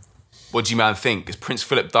 So, what do you man think? Is Prince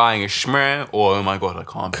Philip dying a schmer or oh my God, I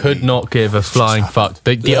can't believe Could not give a flying fuck.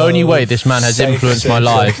 The only way this man has influenced my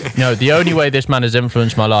life, no, the only way this man has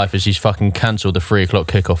influenced my life is he's fucking cancelled the 3:00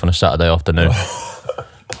 kickoff on a Saturday afternoon.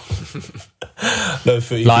 No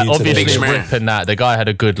footy. Like, obviously ripping that. The guy had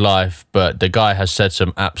a good life, but the guy has said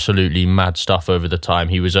some absolutely mad stuff over the time.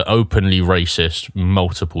 He was openly racist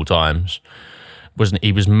multiple times.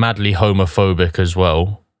 He was madly homophobic as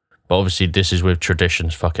well. But obviously this is with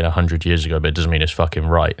traditions fucking 100 years ago, but it doesn't mean it's fucking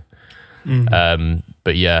right.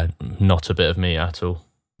 But yeah, not a bit of me at all.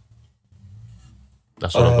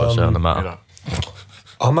 That's what I've got to say on the matter.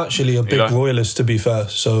 I'm actually a big royalist, to be fair,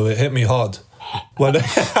 so it hit me hard. When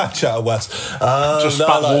chat West. Just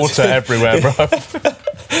spat water everywhere, bro.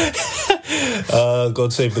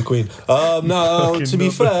 God save the Queen. To be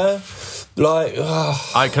fair, like...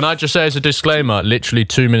 Can I just say as a disclaimer, literally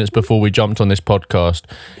 2 minutes before we jumped on this podcast,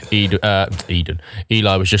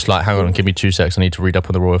 Eli was just like, hang on, give me 2 seconds, I need to read up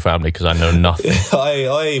on the royal family because I know nothing.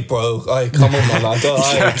 Bro, come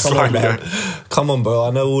on, man. Come on, bro,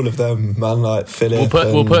 I know all of them, man, like Philip.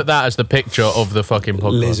 We'll put that as the picture of the fucking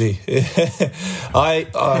podcast. Lizzie.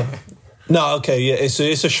 No, okay, yeah, it's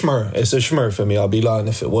a schmur. It's a schmur for me. I'd be lying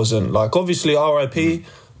if it wasn't. Like, obviously, R.I.P.,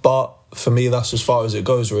 but for me, that's as far as it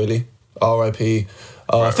goes, really. R.I.P.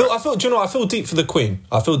 I feel. Do you know? I feel deep for the Queen.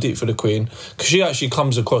 Because she actually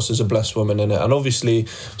comes across as a blessed woman in it, and obviously,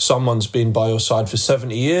 someone's been by your side for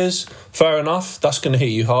 70 years. Fair enough. That's going to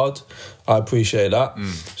hit you hard. I appreciate that.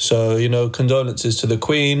 So condolences to the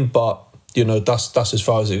Queen, but that's as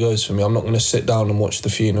far as it goes for me. I'm not going to sit down and watch the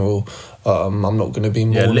funeral. I'm not going to be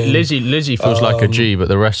mourning. Yeah, Lizzie feels like a G, but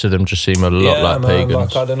the rest of them just seem a lot like pagans.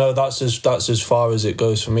 Like, I don't know. That's as far as it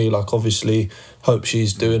goes for me. Like, obviously, hope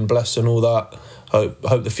she's doing blessed and all that.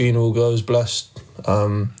 Hope the funeral goes blessed.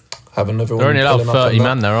 Having everyone. They're only allowed 30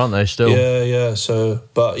 men there, aren't they? Still. Yeah. So,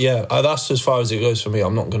 but yeah, that's as far as it goes for me.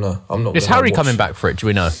 I'm not gonna. Is Harry coming back for it? Do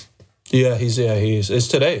we know? Yeah, he is. It's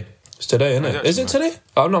today. It's today, isn't it? Is it today?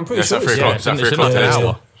 I'm pretty sure it's 3 o'clock. It's at 3 o'clock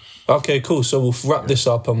today. Okay, cool. So we'll wrap this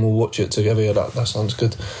up and we'll watch it together. Yeah, that sounds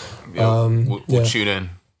good. We'll tune in.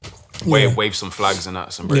 Wave some flags and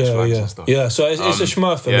that, some British flags and stuff. Yeah, so it's a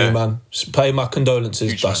schmur for me, man. Pay my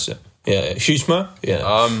condolences. That's it. Yeah, huge schmur.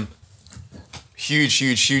 Yeah. Huge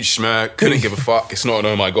schmur. Couldn't give a fuck. It's not an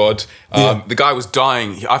oh my God. The guy was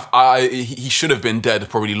dying. He should have been dead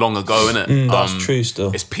probably long ago, innit? That's true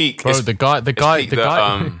still. It's peak. Bro, the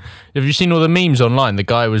guy. Have you seen all the memes online? The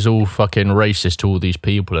guy was all fucking racist to all these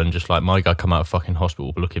people and just like, my guy come out of fucking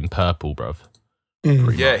hospital looking purple, bruv.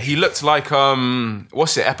 Yeah, he looked like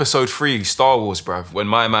what's it? Episode 3, Star Wars, bruv. When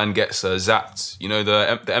my man gets zapped,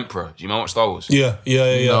 the Emperor. Do you know what Star Wars? Yeah.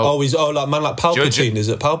 No. Like Palpatine. Is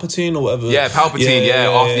it Palpatine or whatever? Yeah, Palpatine.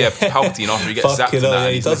 Palpatine after he gets zapped and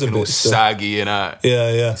that, he's looking all saggy and that.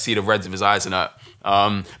 Yeah. See the reds of his eyes and that.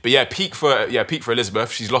 But yeah, peak for Elizabeth.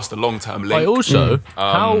 She's lost a long-term link. Wait, also,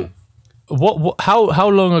 how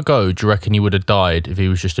long ago do you reckon he would have died if he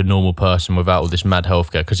was just a normal person without all this mad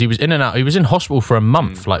healthcare? Because he was in and out. He was in hospital for a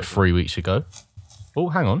month, like 3 weeks ago. Oh,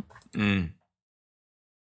 hang on. Did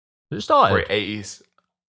it start? Probably 80s.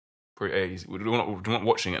 We're not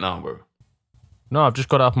watching it now, bro. No, I've just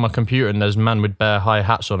got it up on my computer and there's men with bare high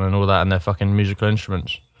hats on and all that and their fucking musical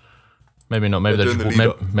instruments. Maybe not. Maybe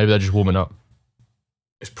they're just warming up.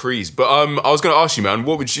 It's prees. But I was going to ask you, man,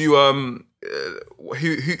 what would you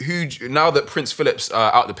who now that Prince Philip's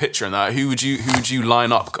out the picture and that, who would you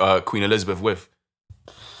line up Queen Elizabeth with?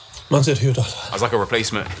 Man said who does? As like a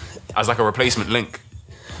replacement link.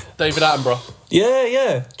 David Attenborough.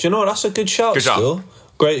 Yeah. Do you know what? That's a good shout. Still.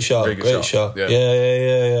 Great shout.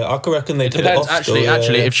 Yeah. I could reckon they did it off.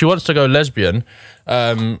 Actually, if she wants to go lesbian,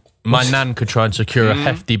 my nan could try and secure a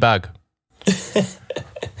hefty bag. Do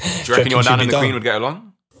you reckon your nan and the Queen would get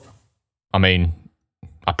along? I mean,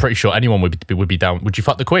 I'm pretty sure anyone would be down. Would you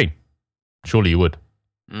fuck the Queen? Surely you would.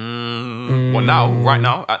 Well, now, right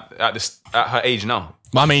now, at her age now.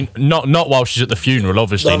 I mean, not while she's at the funeral,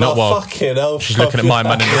 obviously. Not while fucking hell, she's looking at my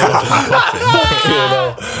man in the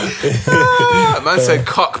coffin. Man said,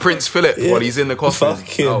 "Cuck Prince Philip" while he's in the coffin.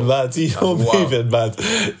 Fucking mad. You're moving mad.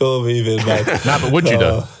 You're moving mad. Nah, but would you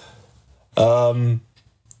though?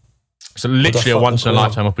 So literally a once in a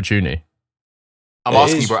lifetime opportunity. I'm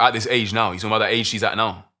asking you, bro, at this age now. He's talking about the age she's at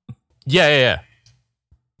now. Yeah.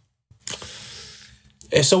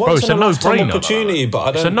 It's a once in a lifetime opportunity, but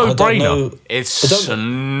I don't. It's a no-brainer. It's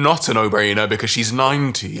not a no-brainer because she's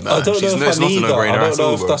 90. Man. I don't know if it's I not need a no-brainer that. I don't know at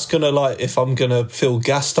all, if bro. that's gonna if I'm gonna feel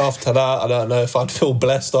gassed after that. I don't know if I'd feel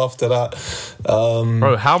blessed after that.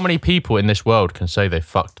 Bro, how many people in this world can say they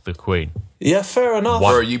fucked the Queen? Yeah, fair enough.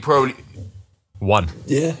 Bro, you probably one.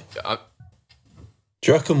 Yeah.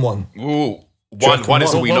 Do you reckon one? Ooh, one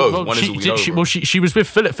is all we know. One is all we know. She was with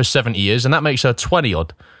Philip for 70 years, and that makes her 20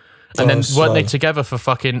 odd. And then weren't they together for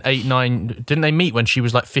fucking 8, 9? Didn't they meet when she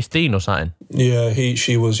was like 15 or something? Yeah,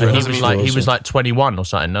 she was. And he was like 21 or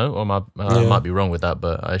something. No, or I might be wrong with that,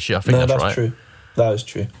 but I think that's right. True. That is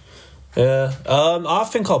true. Yeah, I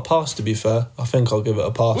think I'll pass. To be fair, I think I'll give it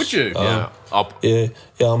a pass. Would you? Yeah,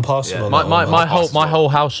 I'm passing on that. My whole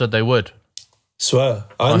house said they would. Swear,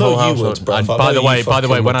 I know you would, bro. By the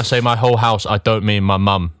way, when I say my whole house, I don't mean my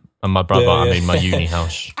mum and my brother. I mean my uni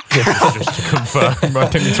house. Just to confirm, I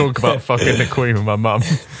didn't talk about fucking the Queen with my mum.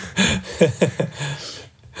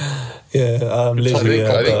 Lizzie.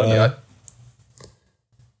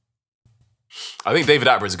 I think David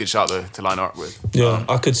Attenborough is a good shout though to line her up with. Yeah,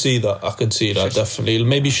 I could see that. Definitely.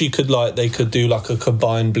 Maybe she could they could do like a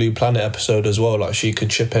combined Blue Planet episode as well. Like she could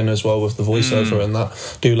chip in as well with the voiceover and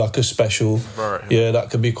that. Do like a special. Right. Yeah, that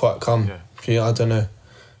could be quite calm. Yeah, I don't know.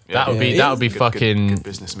 That would be fucking good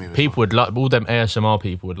business move. People would love all them ASMR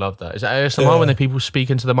people would love that. Is that ASMR when the people speak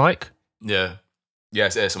into the mic? Yeah. Yeah,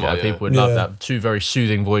 it's ASMR. Yeah, people would love that. Two very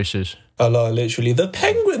soothing voices. I like literally. The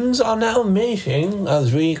penguins are now mating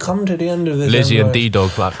as we come to the end of this. Lizzie and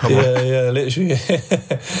D-Dog, like, come on. Yeah, literally.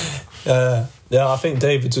 I think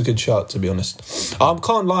David's a good shot, to be honest. I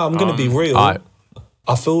can't lie. I'm going to be real. I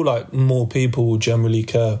feel like more people will generally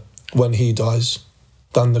care when he dies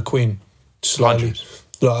than the Queen. Slightly.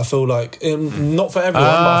 Like, I feel like not for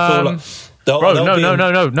everyone, but I feel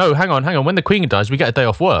like. No. Hang on. When the Queen dies, we get a day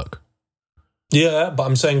off work. Yeah, but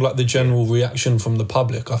I'm saying like the general reaction from the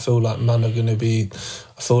public. I feel like certain men are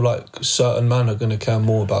going to care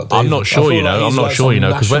more about David. I'm not sure,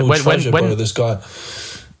 because when this guy.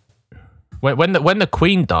 When the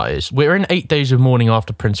Queen dies, we're in 8 days of mourning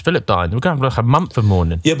after Prince Philip died. We're going to have like a month of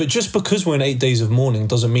mourning. Yeah, but just because we're in 8 days of mourning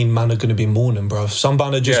doesn't mean man are going to be mourning, bro. Some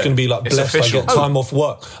man are just going to be like, blessed, official. I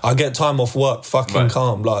get time off work. Fucking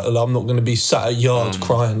calm. Like, I'm not going to be sat at yards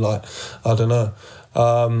crying. Like, I don't know.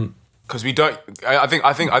 Because we don't. I think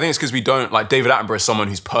it's because we don't like David Attenborough is someone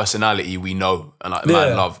whose personality we know and like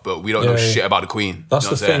man love, but we don't know shit about the Queen. That's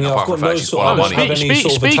the thing. Apart from the fact she's got money.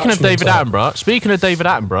 Speaking of David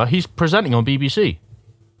Attenborough, he's presenting on BBC.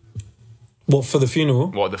 What, for the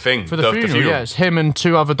funeral? What, the thing? For the funeral, yeah. It's him and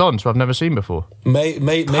two other dons who I've never seen before.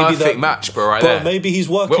 Maybe perfect match, bro. Right there. Maybe he's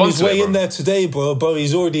working his way in there today, bro. Bro,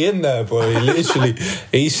 he's already in there, bro.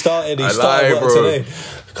 He started work today.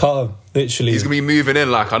 Calm. Literally, he's gonna be moving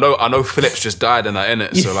in. Like I know, Philip's just died in that,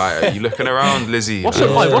 innit? So like, are you looking around, Lizzie? What's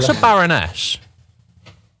a baroness?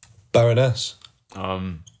 Baroness.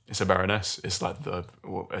 It's a baroness. It's like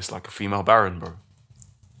a female baron, bro.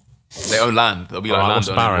 They own land. They'll be like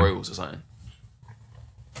landowning royals or something.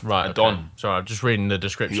 Right, a don. Sorry, I'm just reading the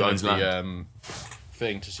description of the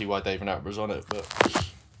thing to see why David Attenborough's on it,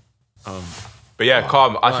 But yeah,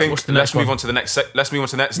 calm. I think let's move on to the next. Let's move on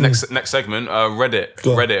to the next segment.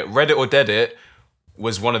 Reddit or Deadit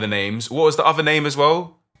was one of the names. What was the other name as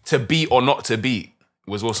well? To beat or not to beat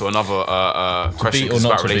was also another question. Beat or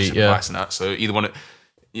not about to beat, advice and that. So either one of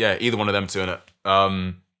them two in it.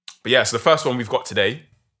 But yeah, so the first one we've got today,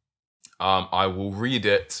 I will read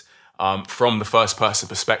it from the first person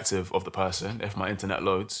perspective of the person. If my internet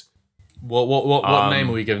loads. What name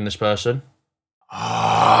are we giving this person?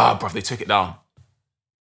 Bruv, they took it down.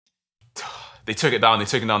 They took it down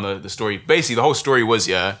the story. Basically, the whole story was,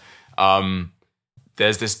 there's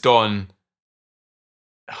this Don.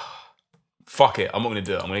 Fuck it, I'm not going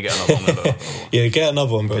to do it. I'm going to get another one. Yeah, get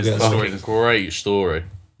another one, bro. Great story.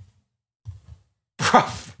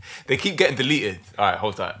 Bruv, they keep getting deleted. All right,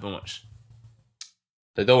 hold tight. Don't watch.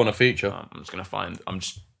 They don't want a feature. I'm just going to find... I'm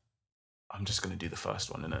just going to do the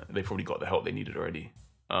first one, innit? They probably got the help they needed already.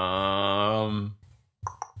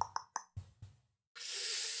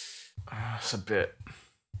 It's a bit...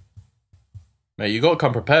 Mate, you got to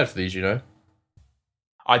come prepared for these, you know?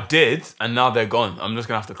 I did, and now they're gone. I'm just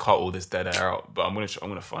gonna have to cut all this dead air out, but I'm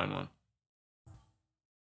gonna find one.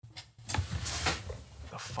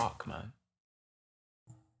 The fuck, man.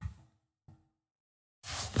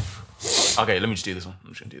 Okay, let me just do this one. I'm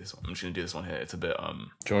just gonna do this one here. It's a bit Do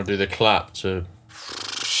you want to do the clap to?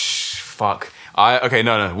 Fuck. Okay,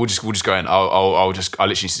 no. We'll just go in. I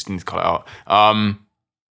literally just need to cut it out.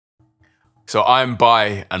 So I'm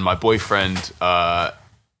bi, and my boyfriend.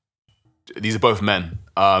 These are both men.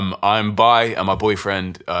 I'm bi, and my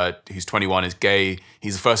boyfriend, who's 21, is gay.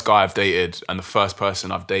 He's the first guy I've dated, and the first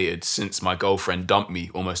person I've dated since my girlfriend dumped me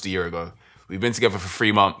almost a year ago. We've been together for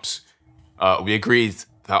 3 months. We agreed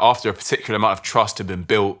that after a particular amount of trust had been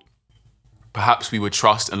built, perhaps we would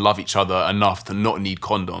trust and love each other enough to not need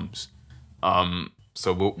condoms.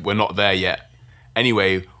 So we're not there yet.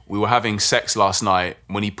 Anyway, we were having sex last night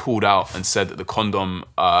when he pulled out and said that the condom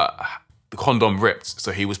ripped,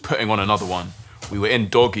 so he was putting on another one. We were in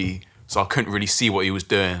doggy, so I couldn't really see what he was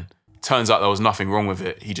doing. Turns out there was nothing wrong with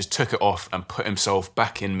it. He just took it off and put himself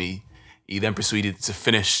back in me. He then proceeded to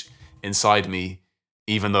finish inside me,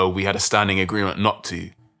 even though we had a standing agreement not to.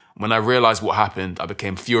 When I realized what happened, I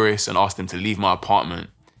became furious and asked him to leave my apartment.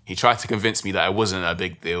 He tried to convince me that it wasn't a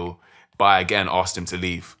big deal, but I again asked him to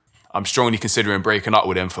leave. I'm strongly considering breaking up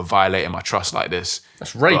with him for violating my trust like this.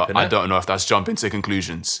 That's rape, but isn't I it? don't know if that's jumping to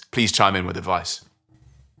conclusions. Please chime in with advice.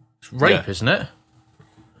 It's rape, Yeah. isn't it?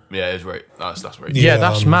 Yeah, it's rape. That's rape. Yeah,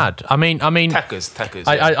 that's mad. I mean, Techers.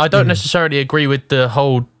 I don't necessarily agree with the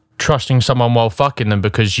whole trusting someone while fucking them,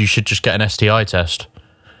 because you should just get an STI test.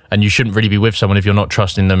 And you shouldn't really be with someone if you're not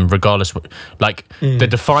trusting them, regardless. The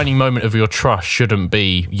defining moment of your trust shouldn't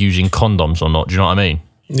be using condoms or not. Do you know what I mean?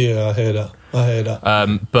 Yeah, I hear that.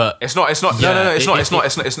 But It's not. Yeah, No.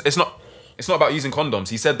 It's not about using condoms.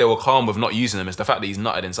 He said they were calm with not using them. It's the fact that he's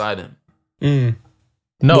nutted inside him.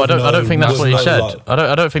 no, I don't think that's what he said. Like,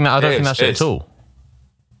 I don't think that's it at all.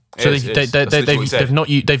 So they've not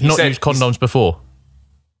used condoms before.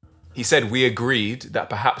 He said we agreed that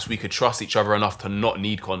perhaps we could trust each other enough to not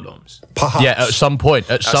need condoms. perhaps. Yeah, at some point.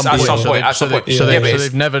 At some point. So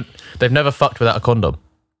they've never fucked without a condom.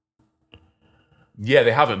 Yeah,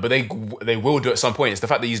 they haven't, but they will do at some point. It's the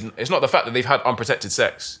fact that it's not the fact that they've had unprotected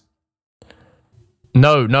sex.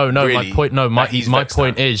 No. Really? My point. No, my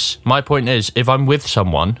point is, if I'm with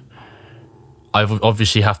someone, I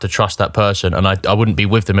obviously have to trust that person, and I wouldn't be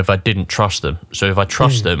with them if I didn't trust them. So if I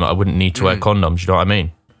trust them, I wouldn't need to wear condoms. You know what I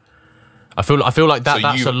mean? I feel like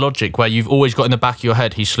that's a logic where you've always got in the back of your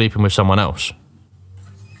head he's sleeping with someone else,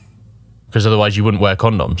 because otherwise you wouldn't wear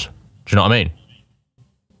condoms. Do you know what I mean?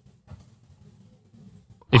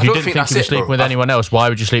 If you didn't think he was sleeping with anyone else, why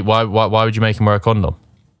would you sleep? Why would you make him wear a condom?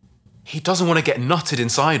 He doesn't want to get nutted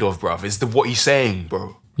inside of, bruv. Is what he's saying,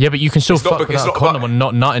 bro. Yeah, but you can still fuck without a condom and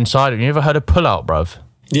not nut inside it. You ever heard of pull out, bruv?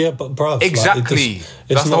 Yeah, but bruv. Exactly.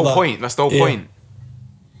 That's the whole point. That's the whole point.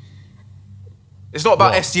 It's not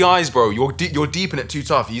about STIs, bro. You're deep in it too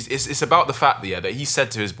tough. It's about the fact that he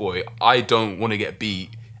said to his boy, I don't want to get beat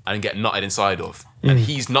and get nutted inside of. And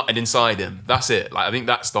he's nutted inside him. That's it. Like, I think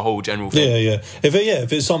that's the whole general thing. Yeah.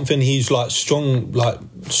 If it's something he's like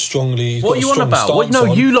strongly. What are you on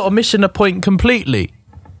about? You lot are missing the point completely.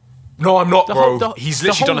 No, I'm not, bro. He's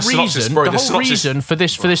literally done a synopsis, bro. The whole reason for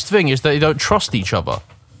this thing is that they don't trust each other.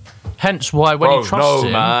 Hence why when he trusts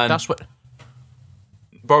him, man. that's what.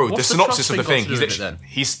 Bro, What's the the synopsis of the trust thing thing. got to do with it then?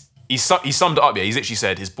 He summed it up. Yeah, he's literally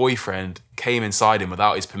said his boyfriend came inside him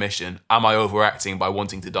without his permission. Am I overacting by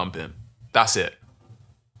wanting to dump him? That's it.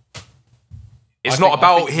 It's not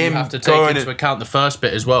about him. You have to take into account the first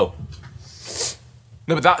bit as well.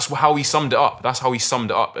 No, but that's how he summed it up. That's how he summed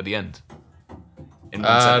it up at the end. In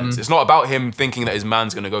one sentence. It's not about him thinking that his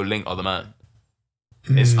man's going to go link other man.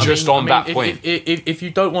 It's just on that point. If you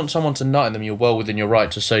don't want someone to nut in them, you're well within your right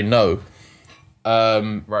to say no.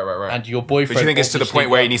 Right. And your boyfriend. But do you think it's to the point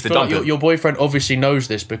where he needs to dump it? Your boyfriend obviously knows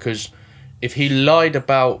this, because if he lied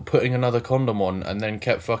about putting another condom on and then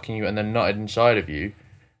kept fucking you and then nutted inside of you,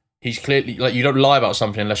 he's clearly like, you don't lie about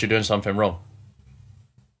something unless you're doing something wrong.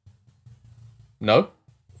 No.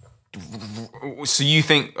 So you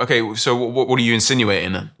think? Okay. So what are you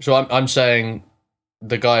insinuating then? So I'm saying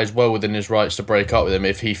the guy is well within his rights to break up with him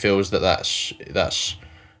if he feels that that's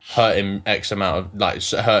hurt him X amount of, like,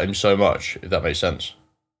 hurt him so much, if that makes sense.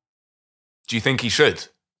 Do you think he should?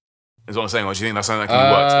 Is what I'm saying. Or do you think that's something that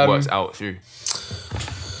can be worked out through?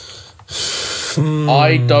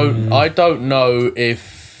 I don't know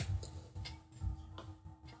if,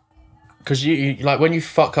 because you like when you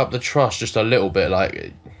fuck up the trust just a little bit,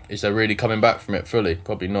 like Is there really coming back from it fully?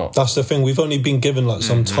 Probably not. That's the thing. We've only been given like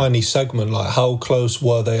some tiny segment. Like, how close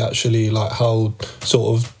were they actually? Like, how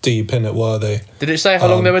sort of deep in it were they? Did it say how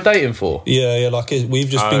long they were dating for? Yeah. Like, we've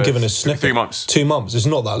just been given a snippet. 3 months. 2 months. It's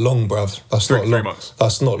not that long, bruv. That's not long. 3 months.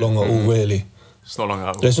 That's not long at all, really. It's not long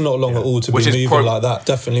at all. It's not long at all to be moving like that.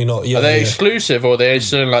 Definitely not. Yeah. Are they exclusive or are they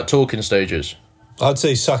still in like talking stages? I'd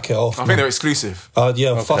say sack it off. I think they're exclusive.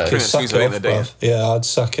 Fucking sack it off, bruv. Yeah, I'd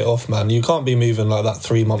sack it off, man. You can't be moving like that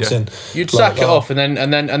 3 months in. You'd like sack it off, and then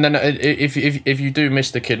if you do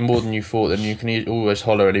miss the kid more than you thought, then you can always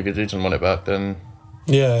holler, and if he doesn't want it back, then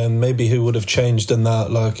yeah, and maybe who would have changed in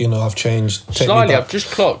that? Like, you know, I've changed. Slightly, I've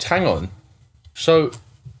just clocked. Hang on, so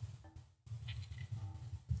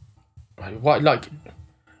what? Like,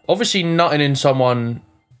 obviously, nutting in someone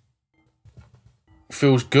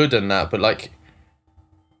feels good and that, but like.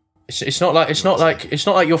 It's not like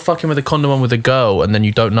you're fucking with a condom on with a girl and then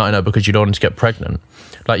you don't nut in her because you don't want to get pregnant.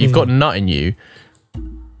 Like, you've got nut in you.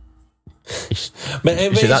 Is it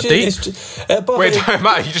that deep? Wait, it don't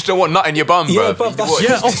matter. You just don't want nut in your bum, bro.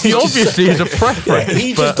 Obviously, it's a preference. Yeah,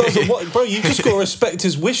 he just doesn't want, bro. You just got to respect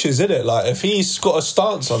his wishes, innit? Like, if he's got a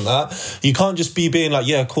stance on that, you can't just be being like,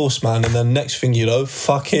 yeah, of course, man. And then next thing you know,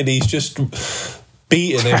 fucking, he's just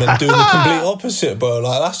beating him and doing the complete opposite, bro.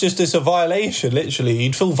 Like, it's a violation, literally.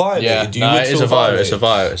 You'd feel violated. It's a violation.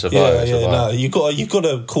 No, you got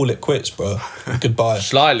to call it quits, bro. Goodbye.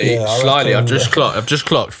 Slightly. I've just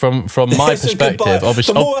clocked from my perspective.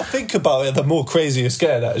 Obviously, the more I think about it, the more crazy it's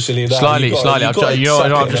getting. Actually, slightly.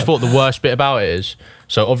 I've just thought the worst bit about it is.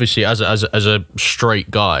 So obviously, as a straight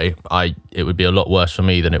guy, it would be a lot worse for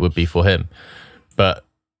me than it would be for him. But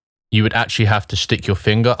you would actually have to stick your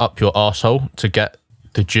finger up your arsehole to get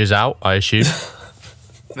the jizz out, I assume.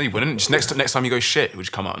 No, you wouldn't. Just next time you go shit, it would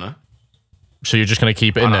just come out, no? So you're just going to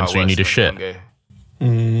keep it in then, so you need a shit?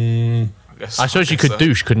 I suppose you could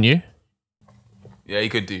douche, couldn't you? Yeah, you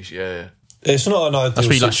could douche, yeah. It's not an ideal That's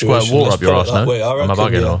where you like situation. squirt water up your arse, no? Am I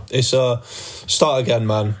bugging or? It's start again,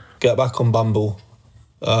 man. Get back on Bumble.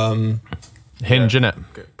 Hinge, innit?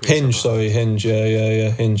 Hinge, yeah,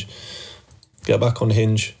 Hinge. Get back on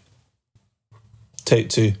Hinge. Take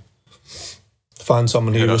 2. Find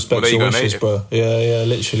someone who respects your wishes, bro. Yeah,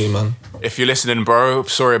 literally, man. If you're listening, bro,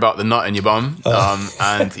 sorry about the nut in your bum.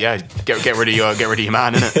 And yeah, get rid of your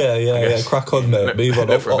man, innit? Yeah. Crack on, mate. Move on.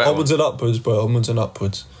 Onwards and upwards, bro. Onwards and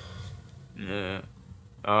upwards. Yeah.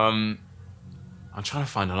 I'm trying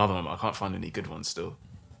to find another one, but I can't find any good ones still.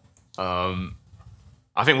 I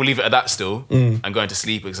think we'll leave it at that still and go into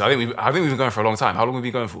sleep, because I think we've been going for a long time. How long have we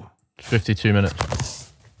been going for? 52 minutes.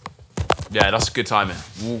 Yeah, that's good timing.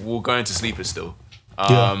 We'll go into sleepers still.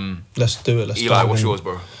 Let's do it. Eli, what's yours,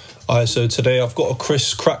 bro? Alright, so today I've got a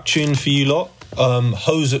Chris Crack tune for you lot.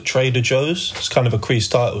 Hose at Trader Joe's. It's kind of a crease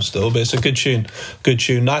title still, but it's a good tune.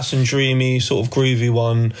 Nice and dreamy, sort of groovy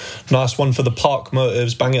one. Nice one for the park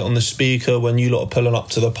motives. Bang it on the speaker when you lot are pulling up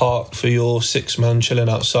to the park for your 6-man chilling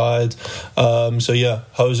outside. So yeah,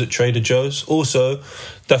 Hose at Trader Joe's. Also,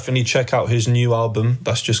 definitely check out his new album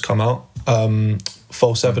that's just come out.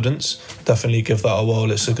 False Evidence. Definitely give that a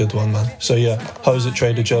whirl. It's a good one, man. So yeah, Hose at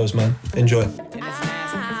Trader Joe's, man. Enjoy.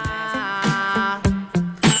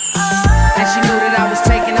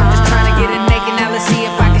 Now let's see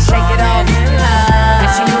if I can shake it off.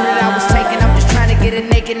 And she knew that I was taking, I'm just trying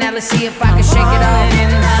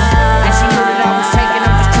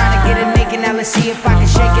to get it naked. Now let's see if I can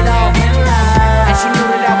shake it off. And she knew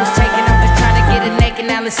that I was taking, I'm just trying to get it naked.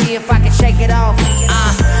 Now let's see if I can shake it off.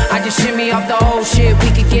 I just shimmy off the old shit. We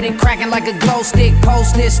could get it cracking like a glow stick.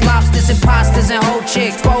 Post this, lobsters, imposters, and whole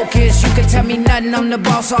chicks. Focus, you can tell me nothing, I'm the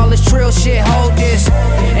boss. All this trill shit, hold this.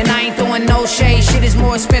 And I ain't throwing no shade. Shit is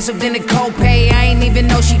more expensive than a copay. I ain't even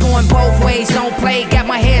know she going both ways. Don't play, got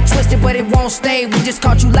my hair twisted, but it won't stay. We just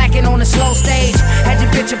caught you lacking on the slow stage. Had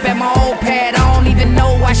your bitch up at my old pad. I don't even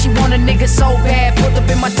know why she want a nigga so bad. Put up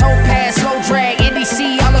in my toe pad, slow drag,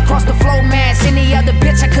 NDC all across the flow mass. Any other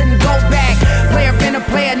bitch, I couldn't go back. Player been a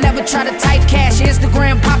player, never try to type cash.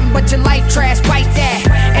 Instagram popping, but your life trash, fight that.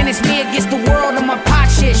 And it's me against the world on my pot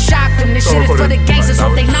shit. Shock them, this shit is for the gangsters,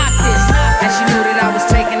 hope they knock this. And she knew that I was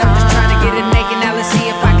taking, I'm just trying to get it naked. Now let's see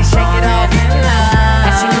if I can shake it off.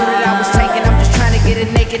 And she knew that I was taking, I'm just trying to get it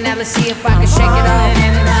naked. Now let's see if I can shake it off.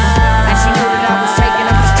 And she knew that I was taking,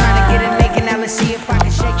 I'm just trying to get it naked. Now let's see if I can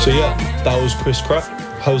shake it off. So yeah, that was Chris Crack.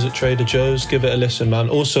 Hose at Trader Joe's. Give it a listen, man.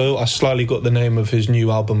 Also, I slightly got the name of his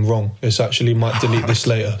new album wrong. It's actually Might Delete This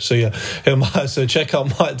Later. So yeah, so check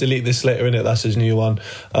out Might Delete This Later, innit? That's his new one.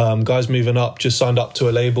 Guy's moving up, just signed up to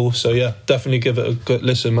a label. So yeah, definitely give it a good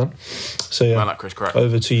listen, man. So yeah, man, like Chris Crack.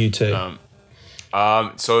 Over to you, Tay.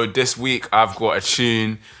 So this week I've got a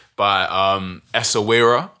tune by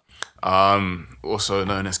Esawira. also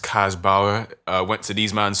known as Kaz Bauer. Went to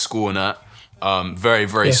these man's school and that. Very,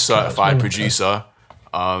 very certified producer.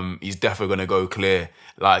 He's definitely gonna go clear.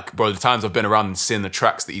 Like, bro, the times I've been around and seen the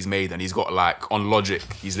tracks that he's made, and he's got like on Logic,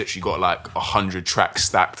 he's literally got like 100 tracks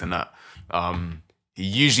stacked and that. He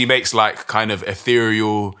usually makes like kind of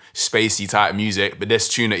ethereal, spacey type music, but this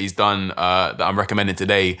tune that he's done that I'm recommending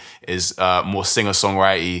today is more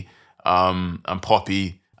singer-songwriter and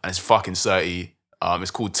poppy, and it's fucking certy.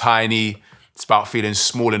 It's called Tiny. It's about feeling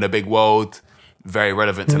small in a big world. Very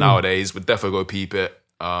relevant to nowadays, but definitely go peep it.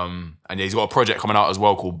 And yeah, he's got a project coming out as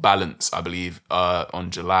well called Balance, I believe,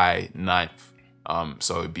 on July 9th.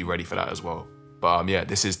 So be ready for that as well. But yeah,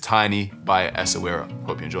 this is Tiny by Esawira.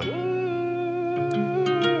 Hope you enjoy.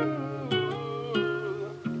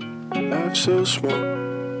 I'm so small,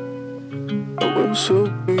 I was so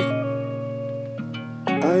big.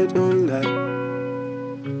 I don't like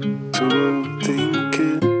to overthink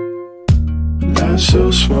it. I'm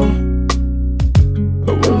so small,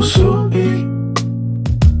 I was so big.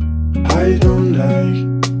 I don't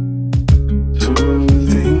like to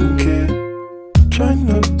overthink it. Try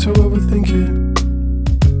not to overthink it.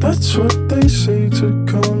 That's what they say to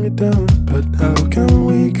calm you down. But how can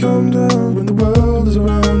we calm down when the world is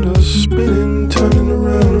around us, spinning, turning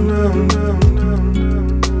around, around, around, around,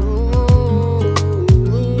 around.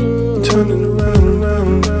 Turning around,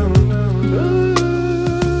 around, around, around.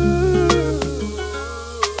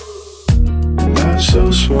 I'm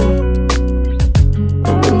so small,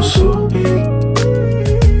 I'm so big.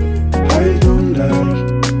 I don't like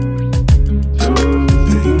to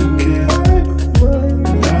overthink it.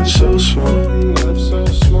 I'm so small,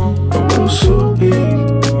 I'm so big.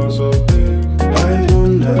 I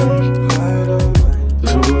don't like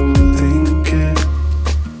to overthink it.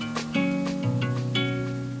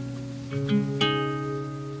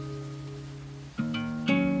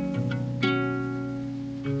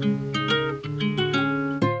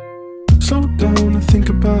 Slow down and think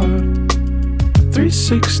about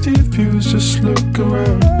 360 views, just look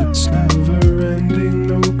around. It's never ending,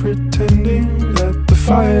 no pretending that the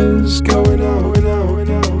fire's going out and out and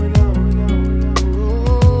out and out and out and out.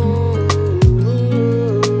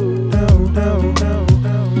 Out, out, out,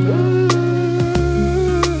 out.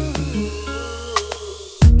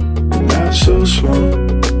 Not so small,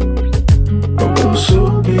 I'm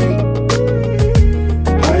so big.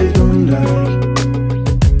 I don't like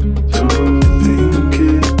to overthink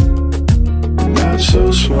it. Not so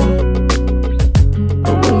small,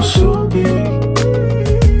 I'm so big.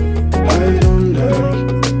 I don't like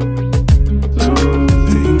to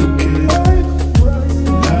overthink it.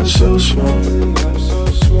 Not so small,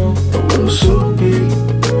 I'm so big.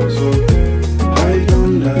 I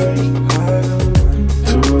don't like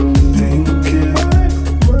to overthink it.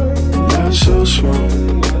 Not so small,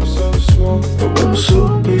 I'm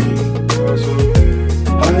so big.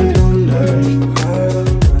 I don't like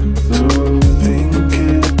to overthink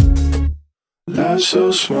it. Not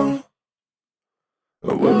so small,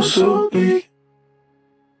 I'm so big.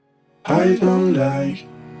 I don't like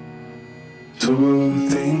to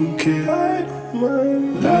overthink it.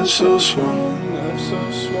 Not so small,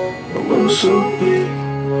 I'm so big.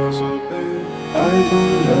 I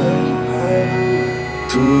don't like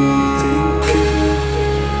to overthink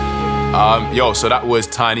it. Yo, so that was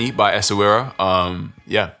Tiny by Esawira.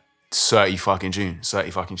 Yeah, 30 fucking tune.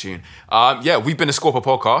 Yeah, we've been the Scorper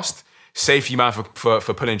podcast. Safe you, man, for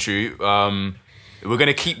pulling through. We're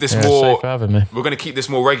gonna keep this more. Safe for having me. We're gonna keep this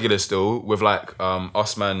more regular still, with like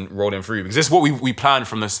us man rolling through, because this is what we planned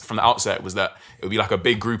from the outset, was that it would be like a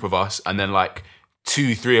big group of us, and then like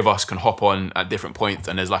 2-3 of us can hop on at different points,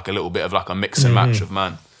 and there's like a little bit of like a mix and match of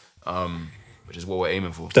man, which is what we're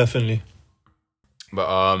aiming for. Definitely.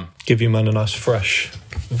 But give you man a nice fresh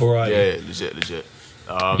variety. Yeah, legit.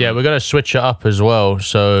 Yeah, we're gonna switch it up as well.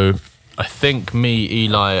 So I think me,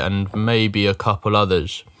 Eli, and maybe a couple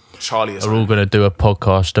others, Charlie are all gonna do a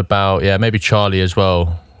podcast about maybe Charlie as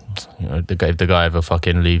well. You know, if the guy ever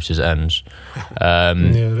fucking leaves his ends,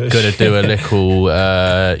 gonna do a little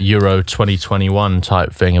Euro 2021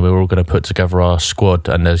 type thing, and we're all gonna put together our squad,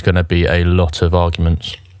 and there's gonna be a lot of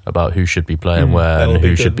arguments about who should be playing where and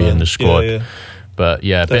who should be in the squad. Yeah. But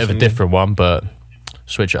yeah, a bit of a different one, but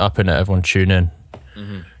switch it up in it. Everyone tune in.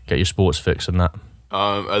 Get your sports fix and that.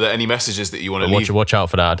 Are there any messages that you want to leave? Watch out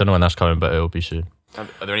for that. I don't know when that's coming, but it'll be soon. Are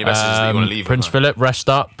there any messages that you want to leave? Prince Philip, rest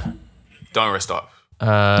up. Don't rest up.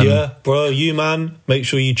 Yeah, bro, you man, make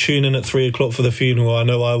sure you tune in at 3:00 for the funeral. I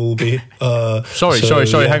know I will be. Sorry.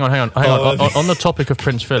 Yeah. Hang on. On the topic of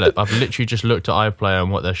Prince Philip, I've literally just looked at iPlayer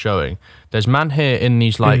and what they're showing. There's man here in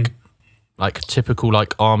these like like typical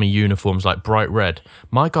like army uniforms, like bright red.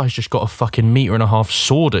 My guy's just got a fucking 1.5 meter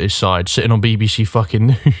sword at his side, sitting on BBC fucking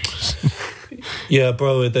News. Yeah,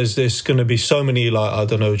 bro, there's going to be so many, like, I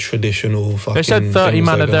don't know, traditional fucking... They said 30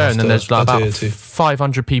 men are there, and then there's like about adhere to.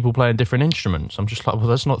 500 people playing different instruments. I'm just like, well,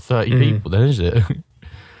 that's not 30 people, then, is it?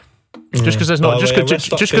 Just because there's not, just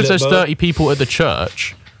because there's 30 people at the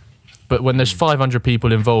church, but when there's 500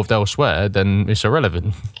 people involved elsewhere, then it's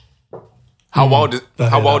irrelevant. How wild is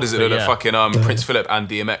it that yeah. fucking Prince Philip and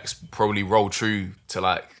DMX probably rolled true to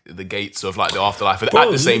like the gates of like the afterlife at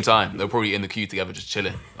the same time? They're probably in the queue together, just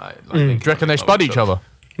chilling. Do you reckon they spud each other?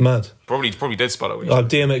 Mad. Probably did spud with each other.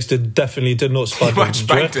 DMX definitely did not spud him. Do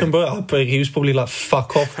you reckon, bro? He was probably like,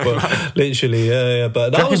 fuck off, bro. Literally, yeah. But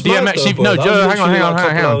that was mad, DMX? though, bro.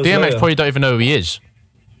 Hang on. DMX probably don't even know who he is.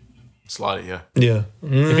 Slightly, yeah. Yeah.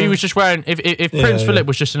 If he was just wearing, if Prince Philip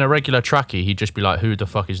was just in a regular trackie, he'd just be like, "Who the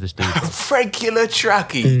fuck is this dude?" Regular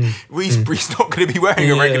trackie. He's not going to be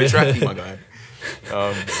wearing a regular trackie, my guy.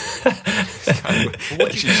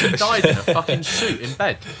 What do you think he died in a fucking suit in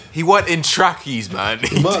bed? He wasn't in trackies, man.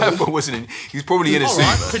 He definitely wasn't in. He's probably in a suit.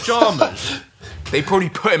 Man. Pajamas. They probably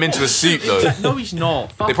put him into a suit though. No, he's not.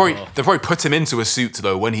 They probably put him into a suit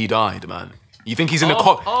though when he died, man. You think he's in the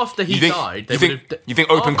after he died? You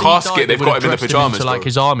think open casket? They've got him in the pajamas, to like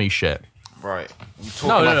his army shit. Right.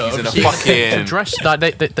 No. He's in a fucking.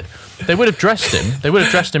 They would have dressed him. They would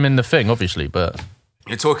have dressed him in the thing, obviously, but.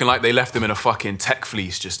 You're talking like they left him in a fucking tech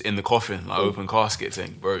fleece just in the coffin, like open casket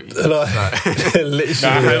thing, bro. Literally.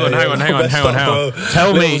 Hang on.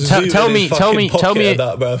 Tell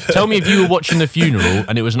me if you were watching the funeral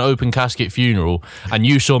and it was an open casket funeral and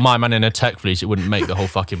you saw my man in a tech fleece, it wouldn't make the whole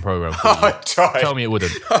fucking program. Tell me it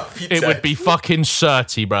wouldn't. It would be fucking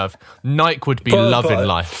surty, bruv. Nike would be loving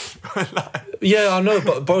life. Yeah, I know,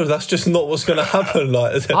 but bro, that's just not what's going to happen.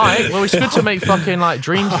 Like, alright, well, it's good to make fucking like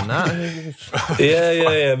dreams and that.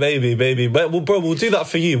 Yeah, maybe. But well, bro, we'll do that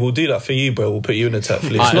for you. We'll put you in a tech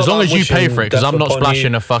fleece. As long as you pay for it, because I'm not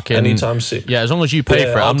splashing a fucking anytime soon. Yeah, as long as you pay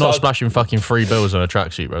for it, I'm not splashing fucking $3 on a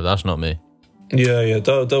tracksuit, bro. That's not me. Yeah.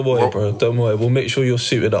 Don't worry, bro. Don't worry. We'll make sure you're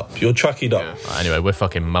suited up. You're trackied up. Anyway, we're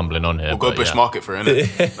fucking mumbling on here. We'll go Bush Market for it,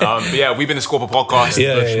 innit? But yeah, we've been the Scorper Podcast.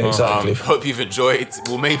 Yeah, exactly. Hope you've enjoyed.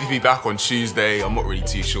 We'll maybe be back on Tuesday. I'm not really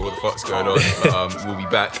too sure what the fuck's going on. But, we'll be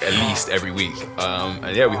back at least every week.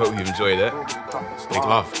 And yeah, we hope you've enjoyed it. Big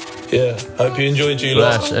love. Yeah, hope you enjoyed you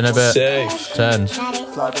lot. Bless, in a bit. Safe. Turns.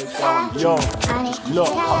 Yo,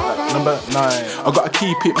 look, number 9. I gotta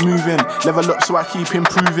keep it moving, level up so I keep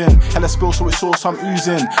improving. Hella spill so it's all some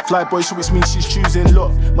oozing. Fly boy so it's me she's choosing.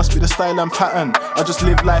 Look, must be the style and pattern. I just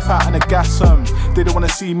live life out and a gas They don't wanna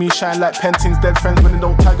see me shine like Pentings. Dead friends when they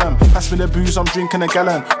don't tag them. Pass me the booze, I'm drinking a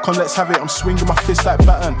gallon. Come let's have it, I'm swinging my fist like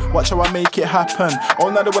baton. Watch how I make it happen.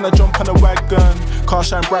 All now they wanna jump on a wagon. Car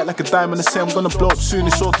shine bright like a diamond. They say I'm gonna blow up soon,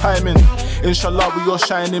 it's all timing. Inshallah we all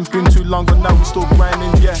shining. Been too long but now we still grinding.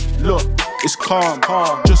 Yeah, look, it's calm.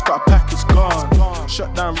 Just got a pack, it's gone.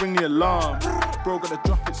 Shut down, ring the alarm. Bro, gotta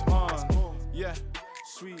drop, it's on. Yeah,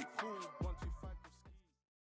 sweet.